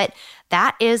up. But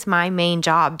that is my main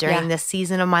job during this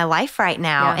season of my life right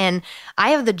now. And I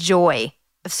have the joy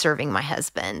of serving my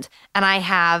husband. And I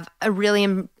have a really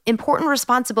important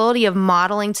responsibility of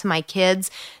modeling to my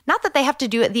kids, not that they have to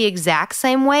do it the exact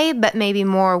same way, but maybe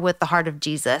more with the heart of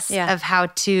Jesus, of how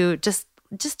to just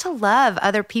to love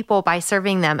other people by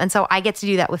serving them. And so I get to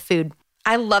do that with food.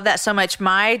 I love that so much.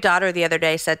 My daughter the other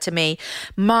day said to me,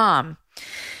 Mom,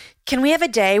 can we have a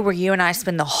day where you and I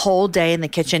spend the whole day in the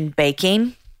kitchen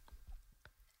baking?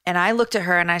 And I looked at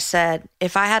her and I said,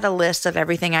 if I had a list of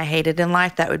everything I hated in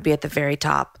life, that would be at the very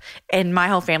top. And my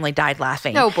whole family died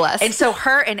laughing. Oh, bless. And so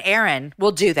her and Aaron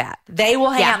will do that. They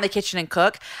will hang out in the kitchen and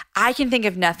cook. I can think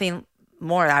of nothing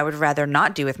more I would rather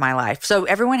not do with my life. So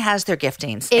everyone has their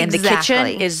giftings. Exactly. And the kitchen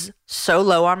is so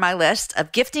low on my list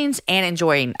of giftings and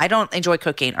enjoying. I don't enjoy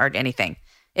cooking or anything.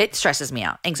 It stresses me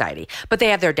out, anxiety. But they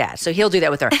have their dad, so he'll do that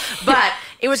with her. But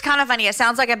it was kind of funny. It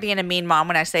sounds like I'm being a mean mom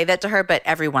when I say that to her, but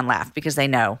everyone laughed because they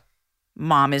know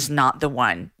mom is not the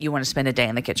one you want to spend a day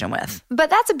in the kitchen with. But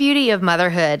that's a beauty of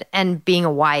motherhood and being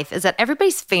a wife, is that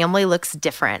everybody's family looks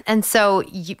different. And so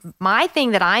my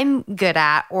thing that I'm good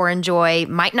at or enjoy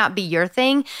might not be your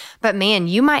thing, but man,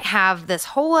 you might have this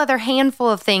whole other handful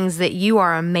of things that you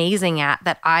are amazing at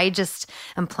that I just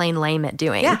am plain lame at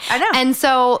doing. Yeah, I know. And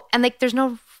so, there's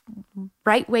no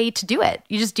right way to do it.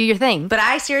 You just do your thing. But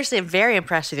I seriously am very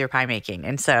impressed with your pie making.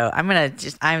 And so I'm going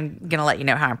to let you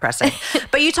know how impressive.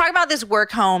 But you talk about this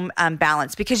work-home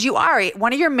balance, because you are,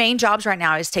 one of your main jobs right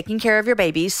now is taking care of your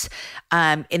babies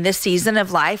in this season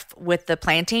of life with the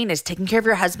planting, is taking care of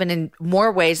your husband in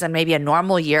more ways than maybe a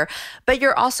normal year. But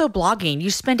you're also blogging.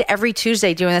 You spend every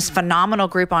Tuesday doing this phenomenal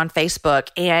group on Facebook,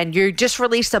 and you just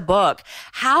released a book.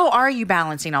 How are you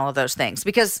balancing all of those things?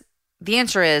 Because the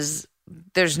answer is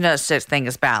there's no such thing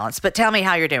as balance. But tell me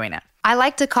how you're doing it. I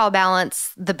like to call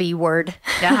balance the B word.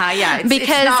 Yeah. Because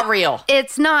it's not real.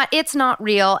 It's not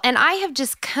real. And I have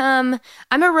just I'm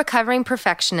a recovering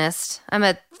perfectionist. I'm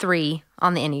a 3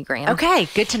 on the Enneagram. Okay,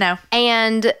 good to know.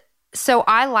 And so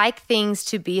I like things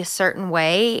to be a certain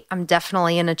way. I'm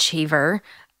definitely an achiever.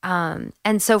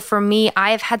 And so for me,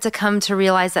 I have had to come to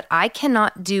realize that I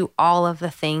cannot do all of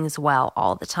the things well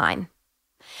all the time.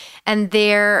 And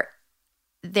there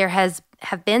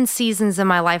have been seasons in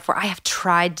my life where I have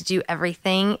tried to do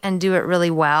everything and do it really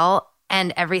well,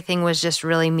 and everything was just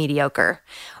really mediocre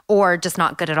or just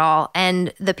not good at all.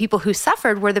 And the people who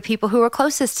suffered were the people who were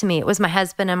closest to me. It was my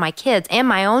husband and my kids and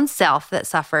my own self that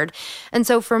suffered. And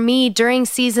so for me, during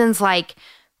seasons like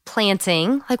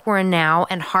planting, like we're in now,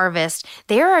 and harvest,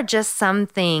 there are just some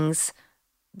things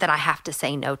that I have to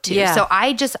say no to. Yeah. So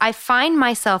I find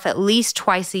myself at least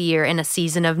twice a year in a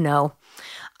season of no.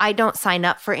 I don't sign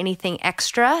up for anything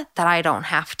extra that I don't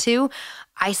have to.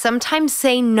 I sometimes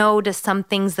say no to some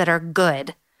things that are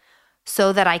good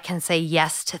so that I can say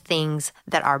yes to things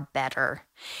that are better.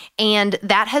 And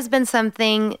that has been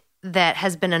something that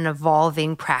has been an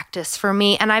evolving practice for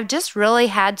me. And I've just really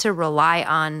had to rely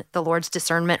on the Lord's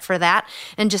discernment for that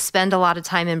and just spend a lot of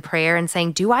time in prayer and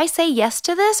saying, do I say yes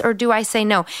to this or do I say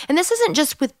no? And this isn't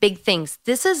just with big things.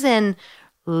 This is in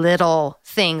little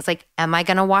things like, am I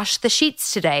going to wash the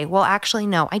sheets today? Well, actually,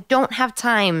 no, I don't have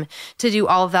time to do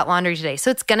all of that laundry today. So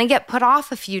it's going to get put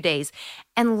off a few days.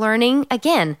 And learning,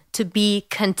 again, to be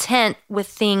content with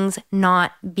things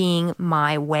not being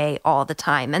my way all the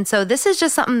time. And so this is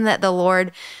just something that the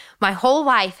Lord, my whole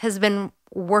life, has been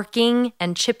working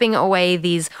and chipping away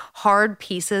these hard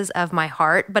pieces of my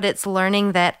heart. But it's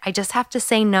learning that I just have to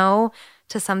say no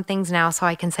to some things now so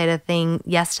I can say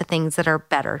yes to things that are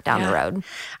better down the road.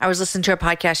 I was listening to a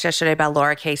podcast yesterday by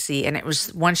Laura Casey, and it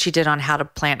was one she did on how to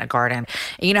plant a garden.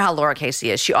 And you know how Laura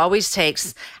Casey is. She always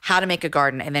takes how to make a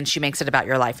garden and then she makes it about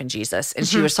your life in Jesus. And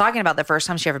she was talking about the first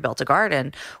time she ever built a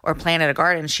garden or planted a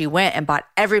garden. She went and bought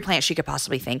every plant she could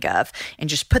possibly think of and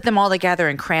just put them all together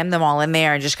and crammed them all in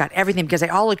there and just got everything because they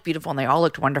all looked beautiful and they all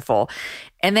looked wonderful.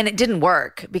 And then it didn't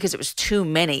work because it was too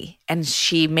many. And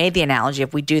she made the analogy,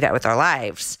 if we do that with our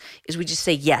lives, is we just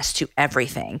say yes to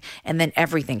everything and then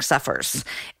everything suffers.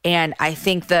 And I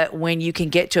think that when you can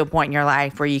get to a point in your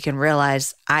life where you can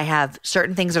realize I have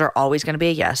certain things that are always going to be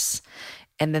a yes.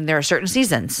 And then there are certain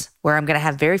seasons where I'm going to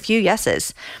have very few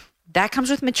yeses. That comes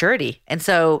with maturity. And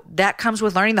so that comes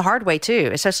with learning the hard way too,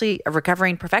 especially a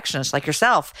recovering perfectionist like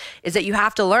yourself, is that you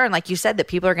have to learn, like you said, that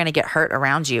people are going to get hurt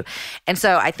around you. And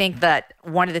so I think that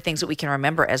one of the things that we can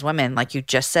remember as women, like you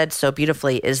just said so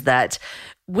beautifully, is that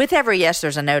with every yes,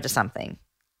 there's a no to something,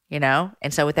 you know?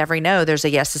 And so with every no, there's a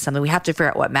yes to something. We have to figure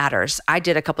out what matters. I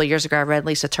did a couple of years ago, I read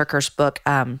Lisa Turker's book,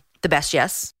 The Best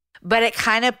Yes. But it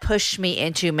kind of pushed me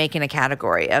into making a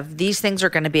category of these things are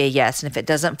going to be a yes. And if it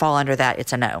doesn't fall under that,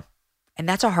 it's a no. And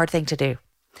that's a hard thing to do.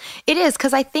 It is,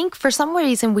 because I think for some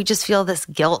reason we just feel this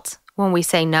guilt when we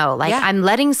say no. Like I'm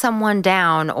letting someone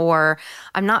down or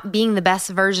I'm not being the best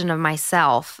version of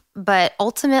myself. But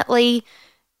ultimately,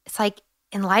 it's like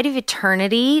in light of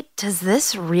eternity, does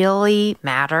this really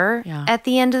matter at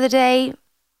the end of the day?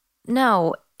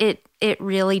 No, it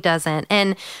really doesn't.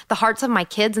 And the hearts of my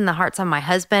kids and the hearts of my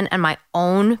husband and my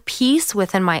own peace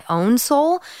within my own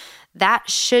soul, that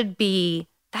should be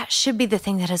the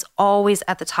thing that is always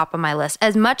at the top of my list.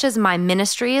 As much as my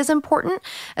ministry is important,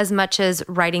 as much as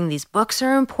writing these books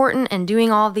are important and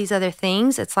doing all of these other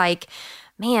things, it's like,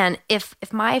 man, if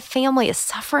my family is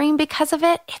suffering because of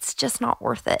it, it's just not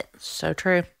worth it. So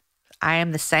true. I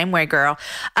am the same way, girl.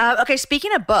 Okay,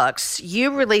 speaking of books,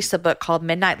 you released a book called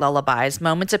Midnight Lullabies,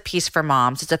 Moments of Peace for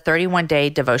Moms. It's a 31-day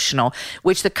devotional,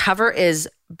 which the cover is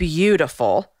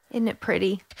beautiful. Isn't it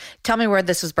pretty? Tell me where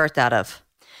this was birthed out of.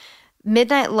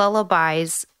 Midnight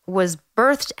Lullabies was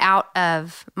birthed out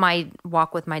of my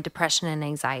walk with my depression and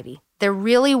anxiety. There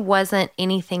really wasn't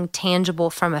anything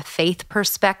tangible from a faith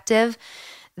perspective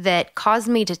that caused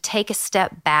me to take a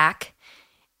step back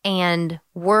and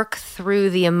work through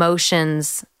the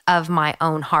emotions of my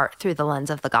own heart through the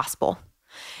lens of the gospel.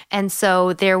 And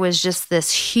so there was just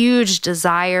this huge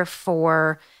desire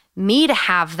for me to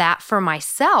have that for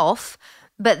myself.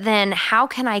 But then how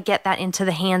can I get that into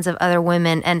the hands of other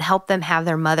women and help them have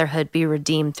their motherhood be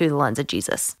redeemed through the lens of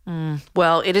Jesus?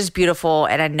 Well, it is beautiful.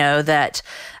 And I know that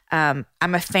I'm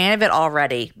a fan of it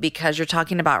already because you're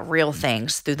talking about real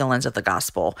things through the lens of the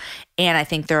gospel. And I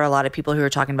think there are a lot of people who are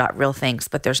talking about real things,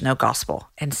 but there's no gospel.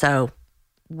 And so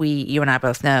you and I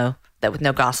both know that with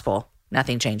no gospel,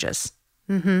 nothing changes.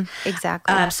 Mm-hmm.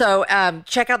 Exactly. So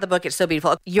check out the book. It's so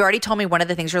beautiful. You already told me one of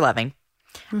the things you're loving.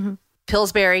 Mm-hmm.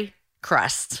 Pillsbury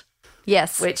crust,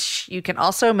 Yes. which you can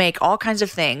also make all kinds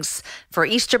of things for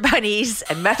Easter bunnies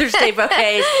and Mother's Day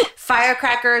bouquets,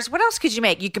 firecrackers. What else could you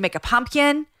make? You could make a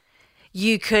pumpkin.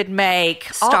 You could make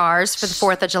Stars for the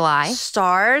 4th of July.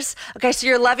 stars. Okay, so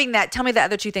you're loving that. Tell me the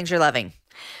other two things you're loving.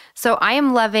 So I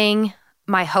am loving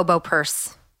my hobo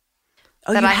purse.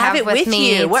 Oh, you have it with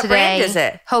you. What brand is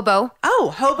it? Hobo.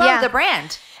 Oh, Hobo, Yeah. the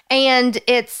brand. And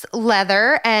it's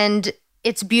leather and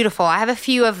it's beautiful. I have a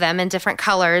few of them in different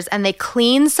colors and they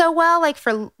clean so well. Like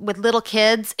with little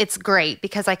kids, it's great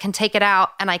because I can take it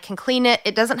out and I can clean it.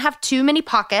 It doesn't have too many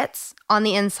pockets on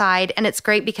the inside. And it's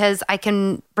great because I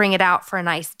can bring it out for a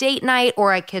nice date night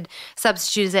or I could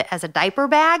substitute it as a diaper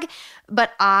bag.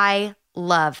 But I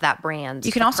love that brand.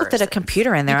 You can also fit a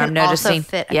computer in there. You I'm can noticing. also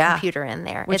fit a computer in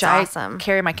there. Which It's I awesome.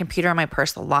 carry my computer in my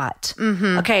purse a lot.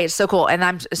 Mm-hmm. Okay, so cool. And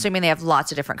I'm assuming they have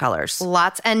lots of different colors.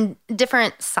 Lots and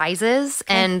different sizes,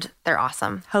 and they're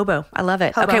awesome. Hobo. I love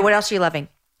it. Hobo. Okay, what else are you loving?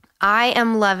 I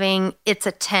am loving It's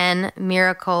a 10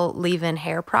 Miracle Leave-In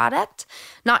Hair product,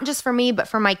 not just for me, but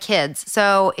for my kids.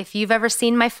 So if you've ever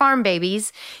seen my farm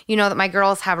babies, you know that my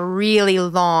girls have really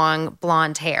long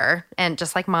blonde hair, and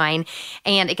just like mine,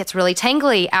 and it gets really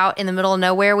tangly out in the middle of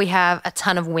nowhere. We have a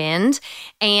ton of wind,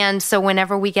 and so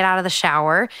whenever we get out of the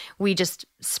shower, we just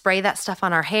spray that stuff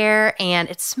on our hair, and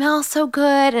it smells so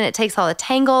good, and it takes all the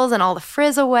tangles and all the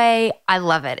frizz away. I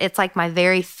love it. It's like my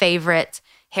very favorite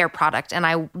hair product, and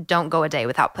I don't go a day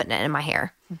without putting it in my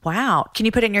hair. Wow. Can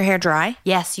you put it in your hair dry?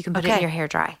 Yes, you can put it Okay. in your hair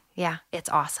dry. Yeah, it's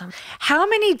awesome. How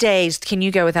many days can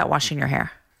you go without washing your hair?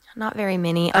 Not very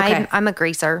many. Okay. I'm a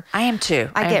greaser. I am too.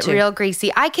 I get real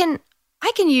greasy. I can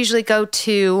usually go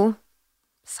 2,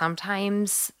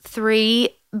 sometimes 3,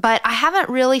 but I haven't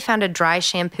really found a dry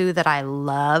shampoo that I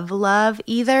love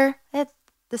either.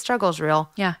 The struggle's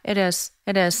real. Yeah, it is.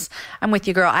 It is. I'm with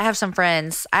you, girl. I have some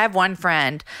friends. I have one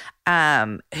friend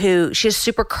who she has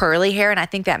super curly hair, and I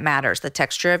think that matters, the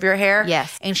texture of your hair.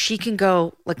 Yes. And she can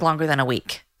go like longer than a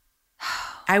week.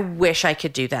 I wish I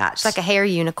could do that. It's like a hair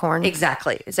unicorn.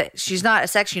 Exactly. She's not a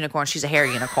sex unicorn. She's a hair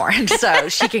unicorn. So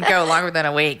she can go longer than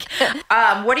a week.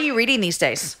 What are you reading these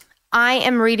days? I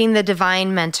am reading The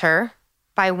Divine Mentor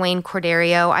by Wayne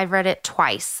Cordeiro. I've read it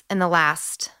twice in the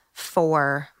last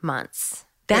 4 months.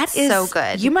 That is so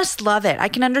good. You must love it. I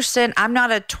can understand. I'm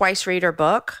not a twice reader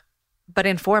book, but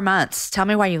in 4 months, tell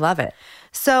me why you love it.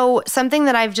 So something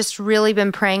that I've just really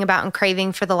been praying about and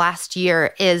craving for the last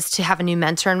year is to have a new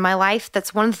mentor in my life.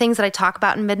 That's one of the things that I talk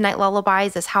about in Midnight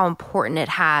Lullabies is how important it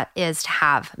is to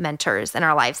have mentors in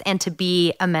our lives and to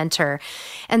be a mentor.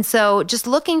 And so just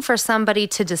looking for somebody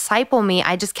to disciple me,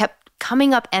 I just kept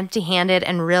coming up empty-handed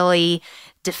and really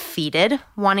defeated,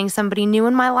 wanting somebody new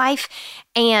in my life.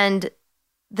 And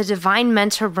the divine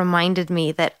mentor reminded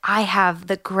me that I have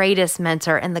the greatest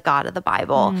mentor in the God of the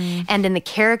Bible and in the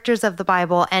characters of the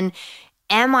Bible. And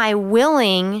am I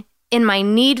willing in my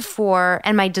need for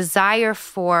and my desire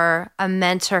for a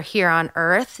mentor here on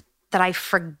earth that I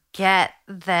forget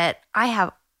that I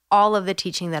have all of the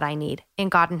teaching that I need in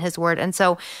God and His Word? And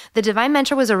so the Divine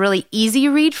Mentor was a really easy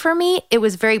read for me. It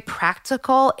was very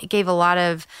practical. It gave a lot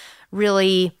of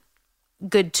really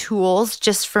good tools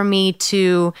just for me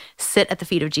to sit at the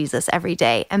feet of Jesus every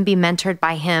day and be mentored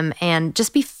by Him and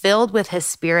just be filled with His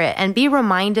Spirit and be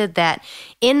reminded that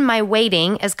in my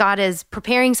waiting, as God is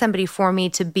preparing somebody for me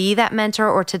to be that mentor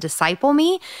or to disciple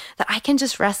me, that I can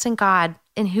just rest in God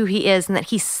and who He is and that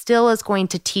He still is going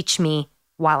to teach me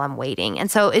while I'm waiting. And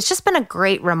so it's just been a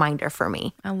great reminder for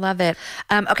me. I love it.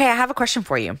 Okay, I have a question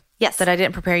for you. Yes. That I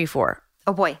didn't prepare you for.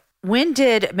 Oh boy. When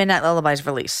did Midnight Lullabies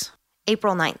release?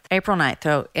 April 9th. April 9th.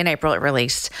 So in April it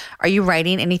released. Are you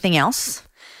writing anything else?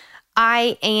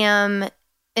 I am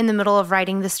in the middle of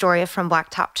writing the story of From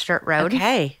Blacktop to Dirt Road.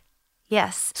 Okay.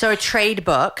 Yes. So a trade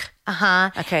book.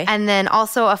 Uh-huh. Okay. And then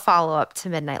also a follow-up to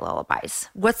Midnight Lullabies.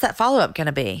 What's that follow-up going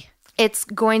to be? It's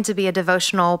going to be a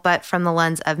devotional, but from the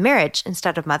lens of marriage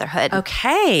instead of motherhood.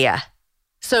 Okay.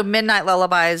 So Midnight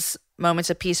Lullabies,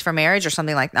 Moments of Peace for Marriage or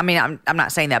something like that. I mean, I'm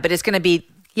not saying that, but it's going to be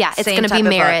Yeah, it's same going to type be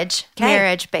of book. marriage, Okay.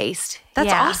 marriage-based. That's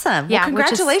Yeah. awesome. Well, Yeah,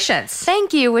 congratulations.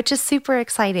 Thank you, which is super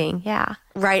exciting. Yeah.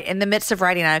 Right. In the midst of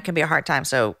writing, it can be a hard time.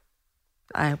 So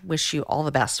I wish you all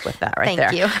the best with that right Thank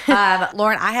there. you.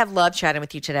 Lauren, I have loved chatting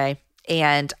with you today.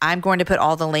 And I'm going to put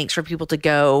all the links for people to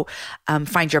go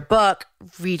find your book,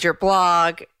 read your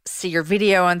blog, see your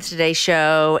video on today's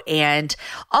show. And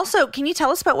also, can you tell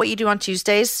us about what you do on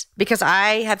Tuesdays? Because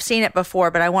I have seen it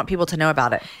before, but I want people to know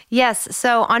about it. Yes.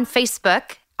 So on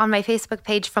Facebook, on my Facebook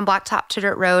page, From Blacktop to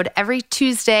Dirt Road, every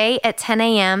Tuesday at 10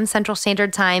 a.m. Central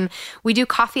Standard Time, we do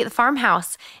Coffee at the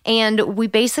Farmhouse. And we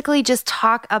basically just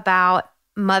talk about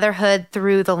motherhood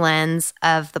through the lens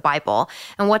of the Bible.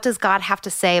 And what does God have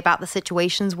to say about the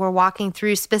situations we're walking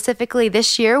through? Specifically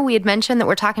this year, we had mentioned that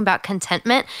we're talking about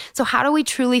contentment. So how do we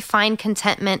truly find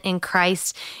contentment in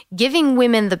Christ, giving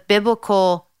women the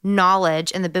biblical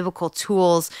knowledge and the biblical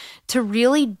tools to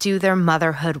really do their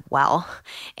motherhood well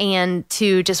and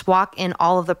to just walk in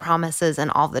all of the promises and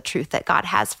all of the truth that God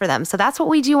has for them. So that's what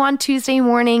we do on Tuesday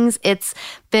mornings. It's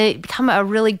become a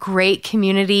really great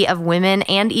community of women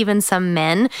and even some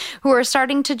men who are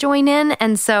starting to join in.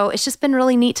 And so it's just been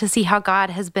really neat to see how God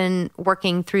has been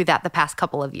working through that the past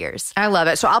couple of years. I love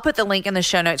it. So I'll put the link in the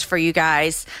show notes for you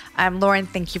guys. Lauren,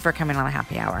 thank you for coming on the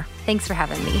Happy Hour. Thanks for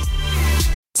having me.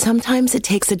 Sometimes it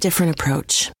takes a different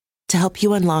approach to help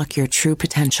you unlock your true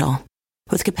potential.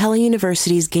 With Capella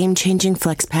University's game-changing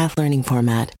FlexPath learning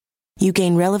format, you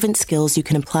gain relevant skills you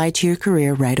can apply to your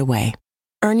career right away.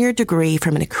 Earn your degree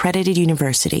from an accredited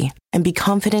university and be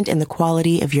confident in the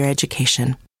quality of your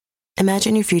education.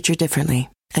 Imagine your future differently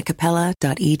at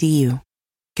capella.edu.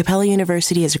 Capella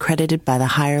University is accredited by the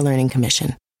Higher Learning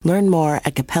Commission. Learn more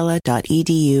at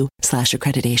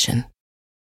capella.edu/accreditation.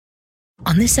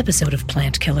 On this episode of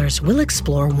Plant Killers, we'll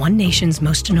explore one nation's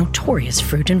most notorious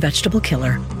fruit and vegetable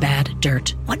killer, bad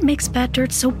dirt. What makes bad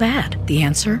dirt so bad? The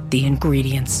answer? The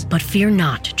ingredients. But fear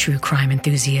not, true crime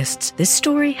enthusiasts. This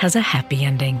story has a happy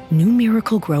ending. New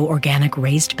Miracle Grow organic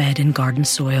raised bed and garden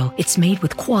soil. It's made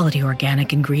with quality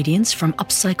organic ingredients from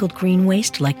upcycled green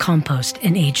waste like compost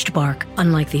and aged bark.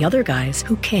 Unlike the other guys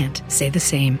who can't say the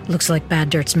same. Looks like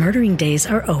bad dirt's murdering days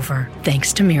are over,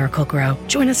 thanks to Miracle Grow.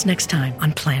 Join us next time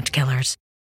on Plant Killers.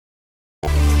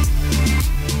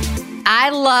 I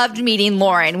loved meeting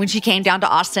Lauren when she came down to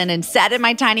Austin and sat in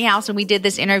my tiny house when we did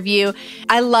this interview.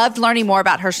 I loved learning more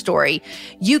about her story.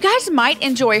 You guys might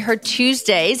enjoy her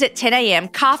Tuesdays at 10 a.m.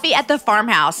 Coffee at the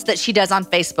Farmhouse that she does on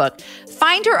Facebook.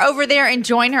 Find her over there and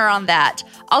join her on that.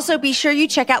 Also, be sure you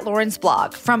check out Lauren's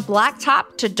blog, From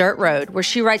Blacktop to Dirt Road, where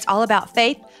she writes all about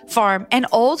faith, farm, and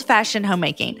old-fashioned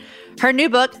homemaking. Her new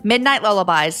book, Midnight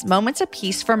Lullabies, Moments of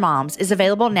Peace for Moms, is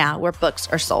available now where books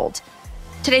are sold.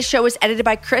 Today's show was edited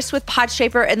by Chris with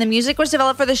Podshaper, and the music was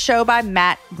developed for the show by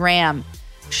Matt Graham.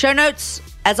 Show notes,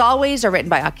 as always, are written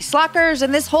by Aki Slockers,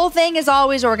 and this whole thing is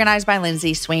always organized by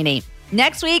Lindsay Sweeney.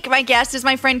 Next week, my guest is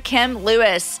my friend Kim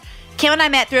Lewis. Kim and I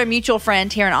met through a mutual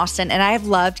friend here in Austin, and I have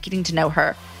loved getting to know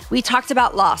her. We talked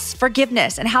about loss,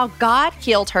 forgiveness, and how God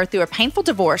healed her through a painful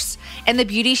divorce and the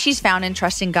beauty she's found in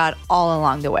trusting God all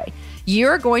along the way.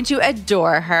 You're going to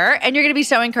adore her, and you're going to be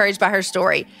so encouraged by her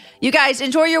story. You guys,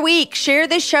 enjoy your week. Share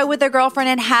this show with a girlfriend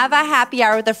and have a happy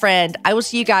hour with a friend. I will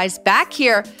see you guys back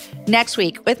here next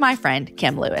week with my friend,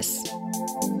 Kim Lewis.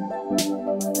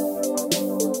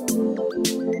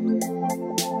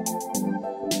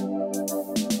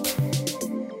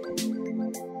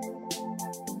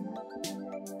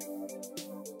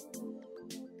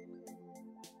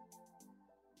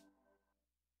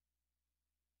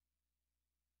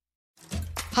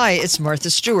 Hi, it's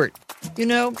Martha Stewart. You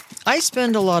know, I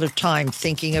spend a lot of time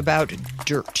thinking about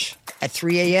dirt. At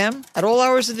 3 a.m., at all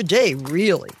hours of the day,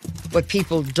 really. What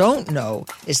people don't know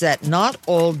is that not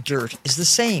all dirt is the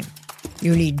same.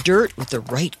 You need dirt with the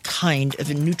right kind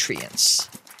of nutrients.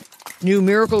 New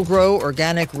Miracle Grow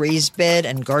organic raised bed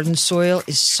and garden soil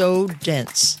is so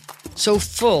dense, so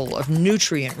full of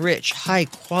nutrient-rich,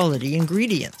 high-quality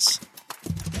ingredients.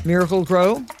 Miracle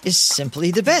Grow is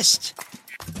simply the best.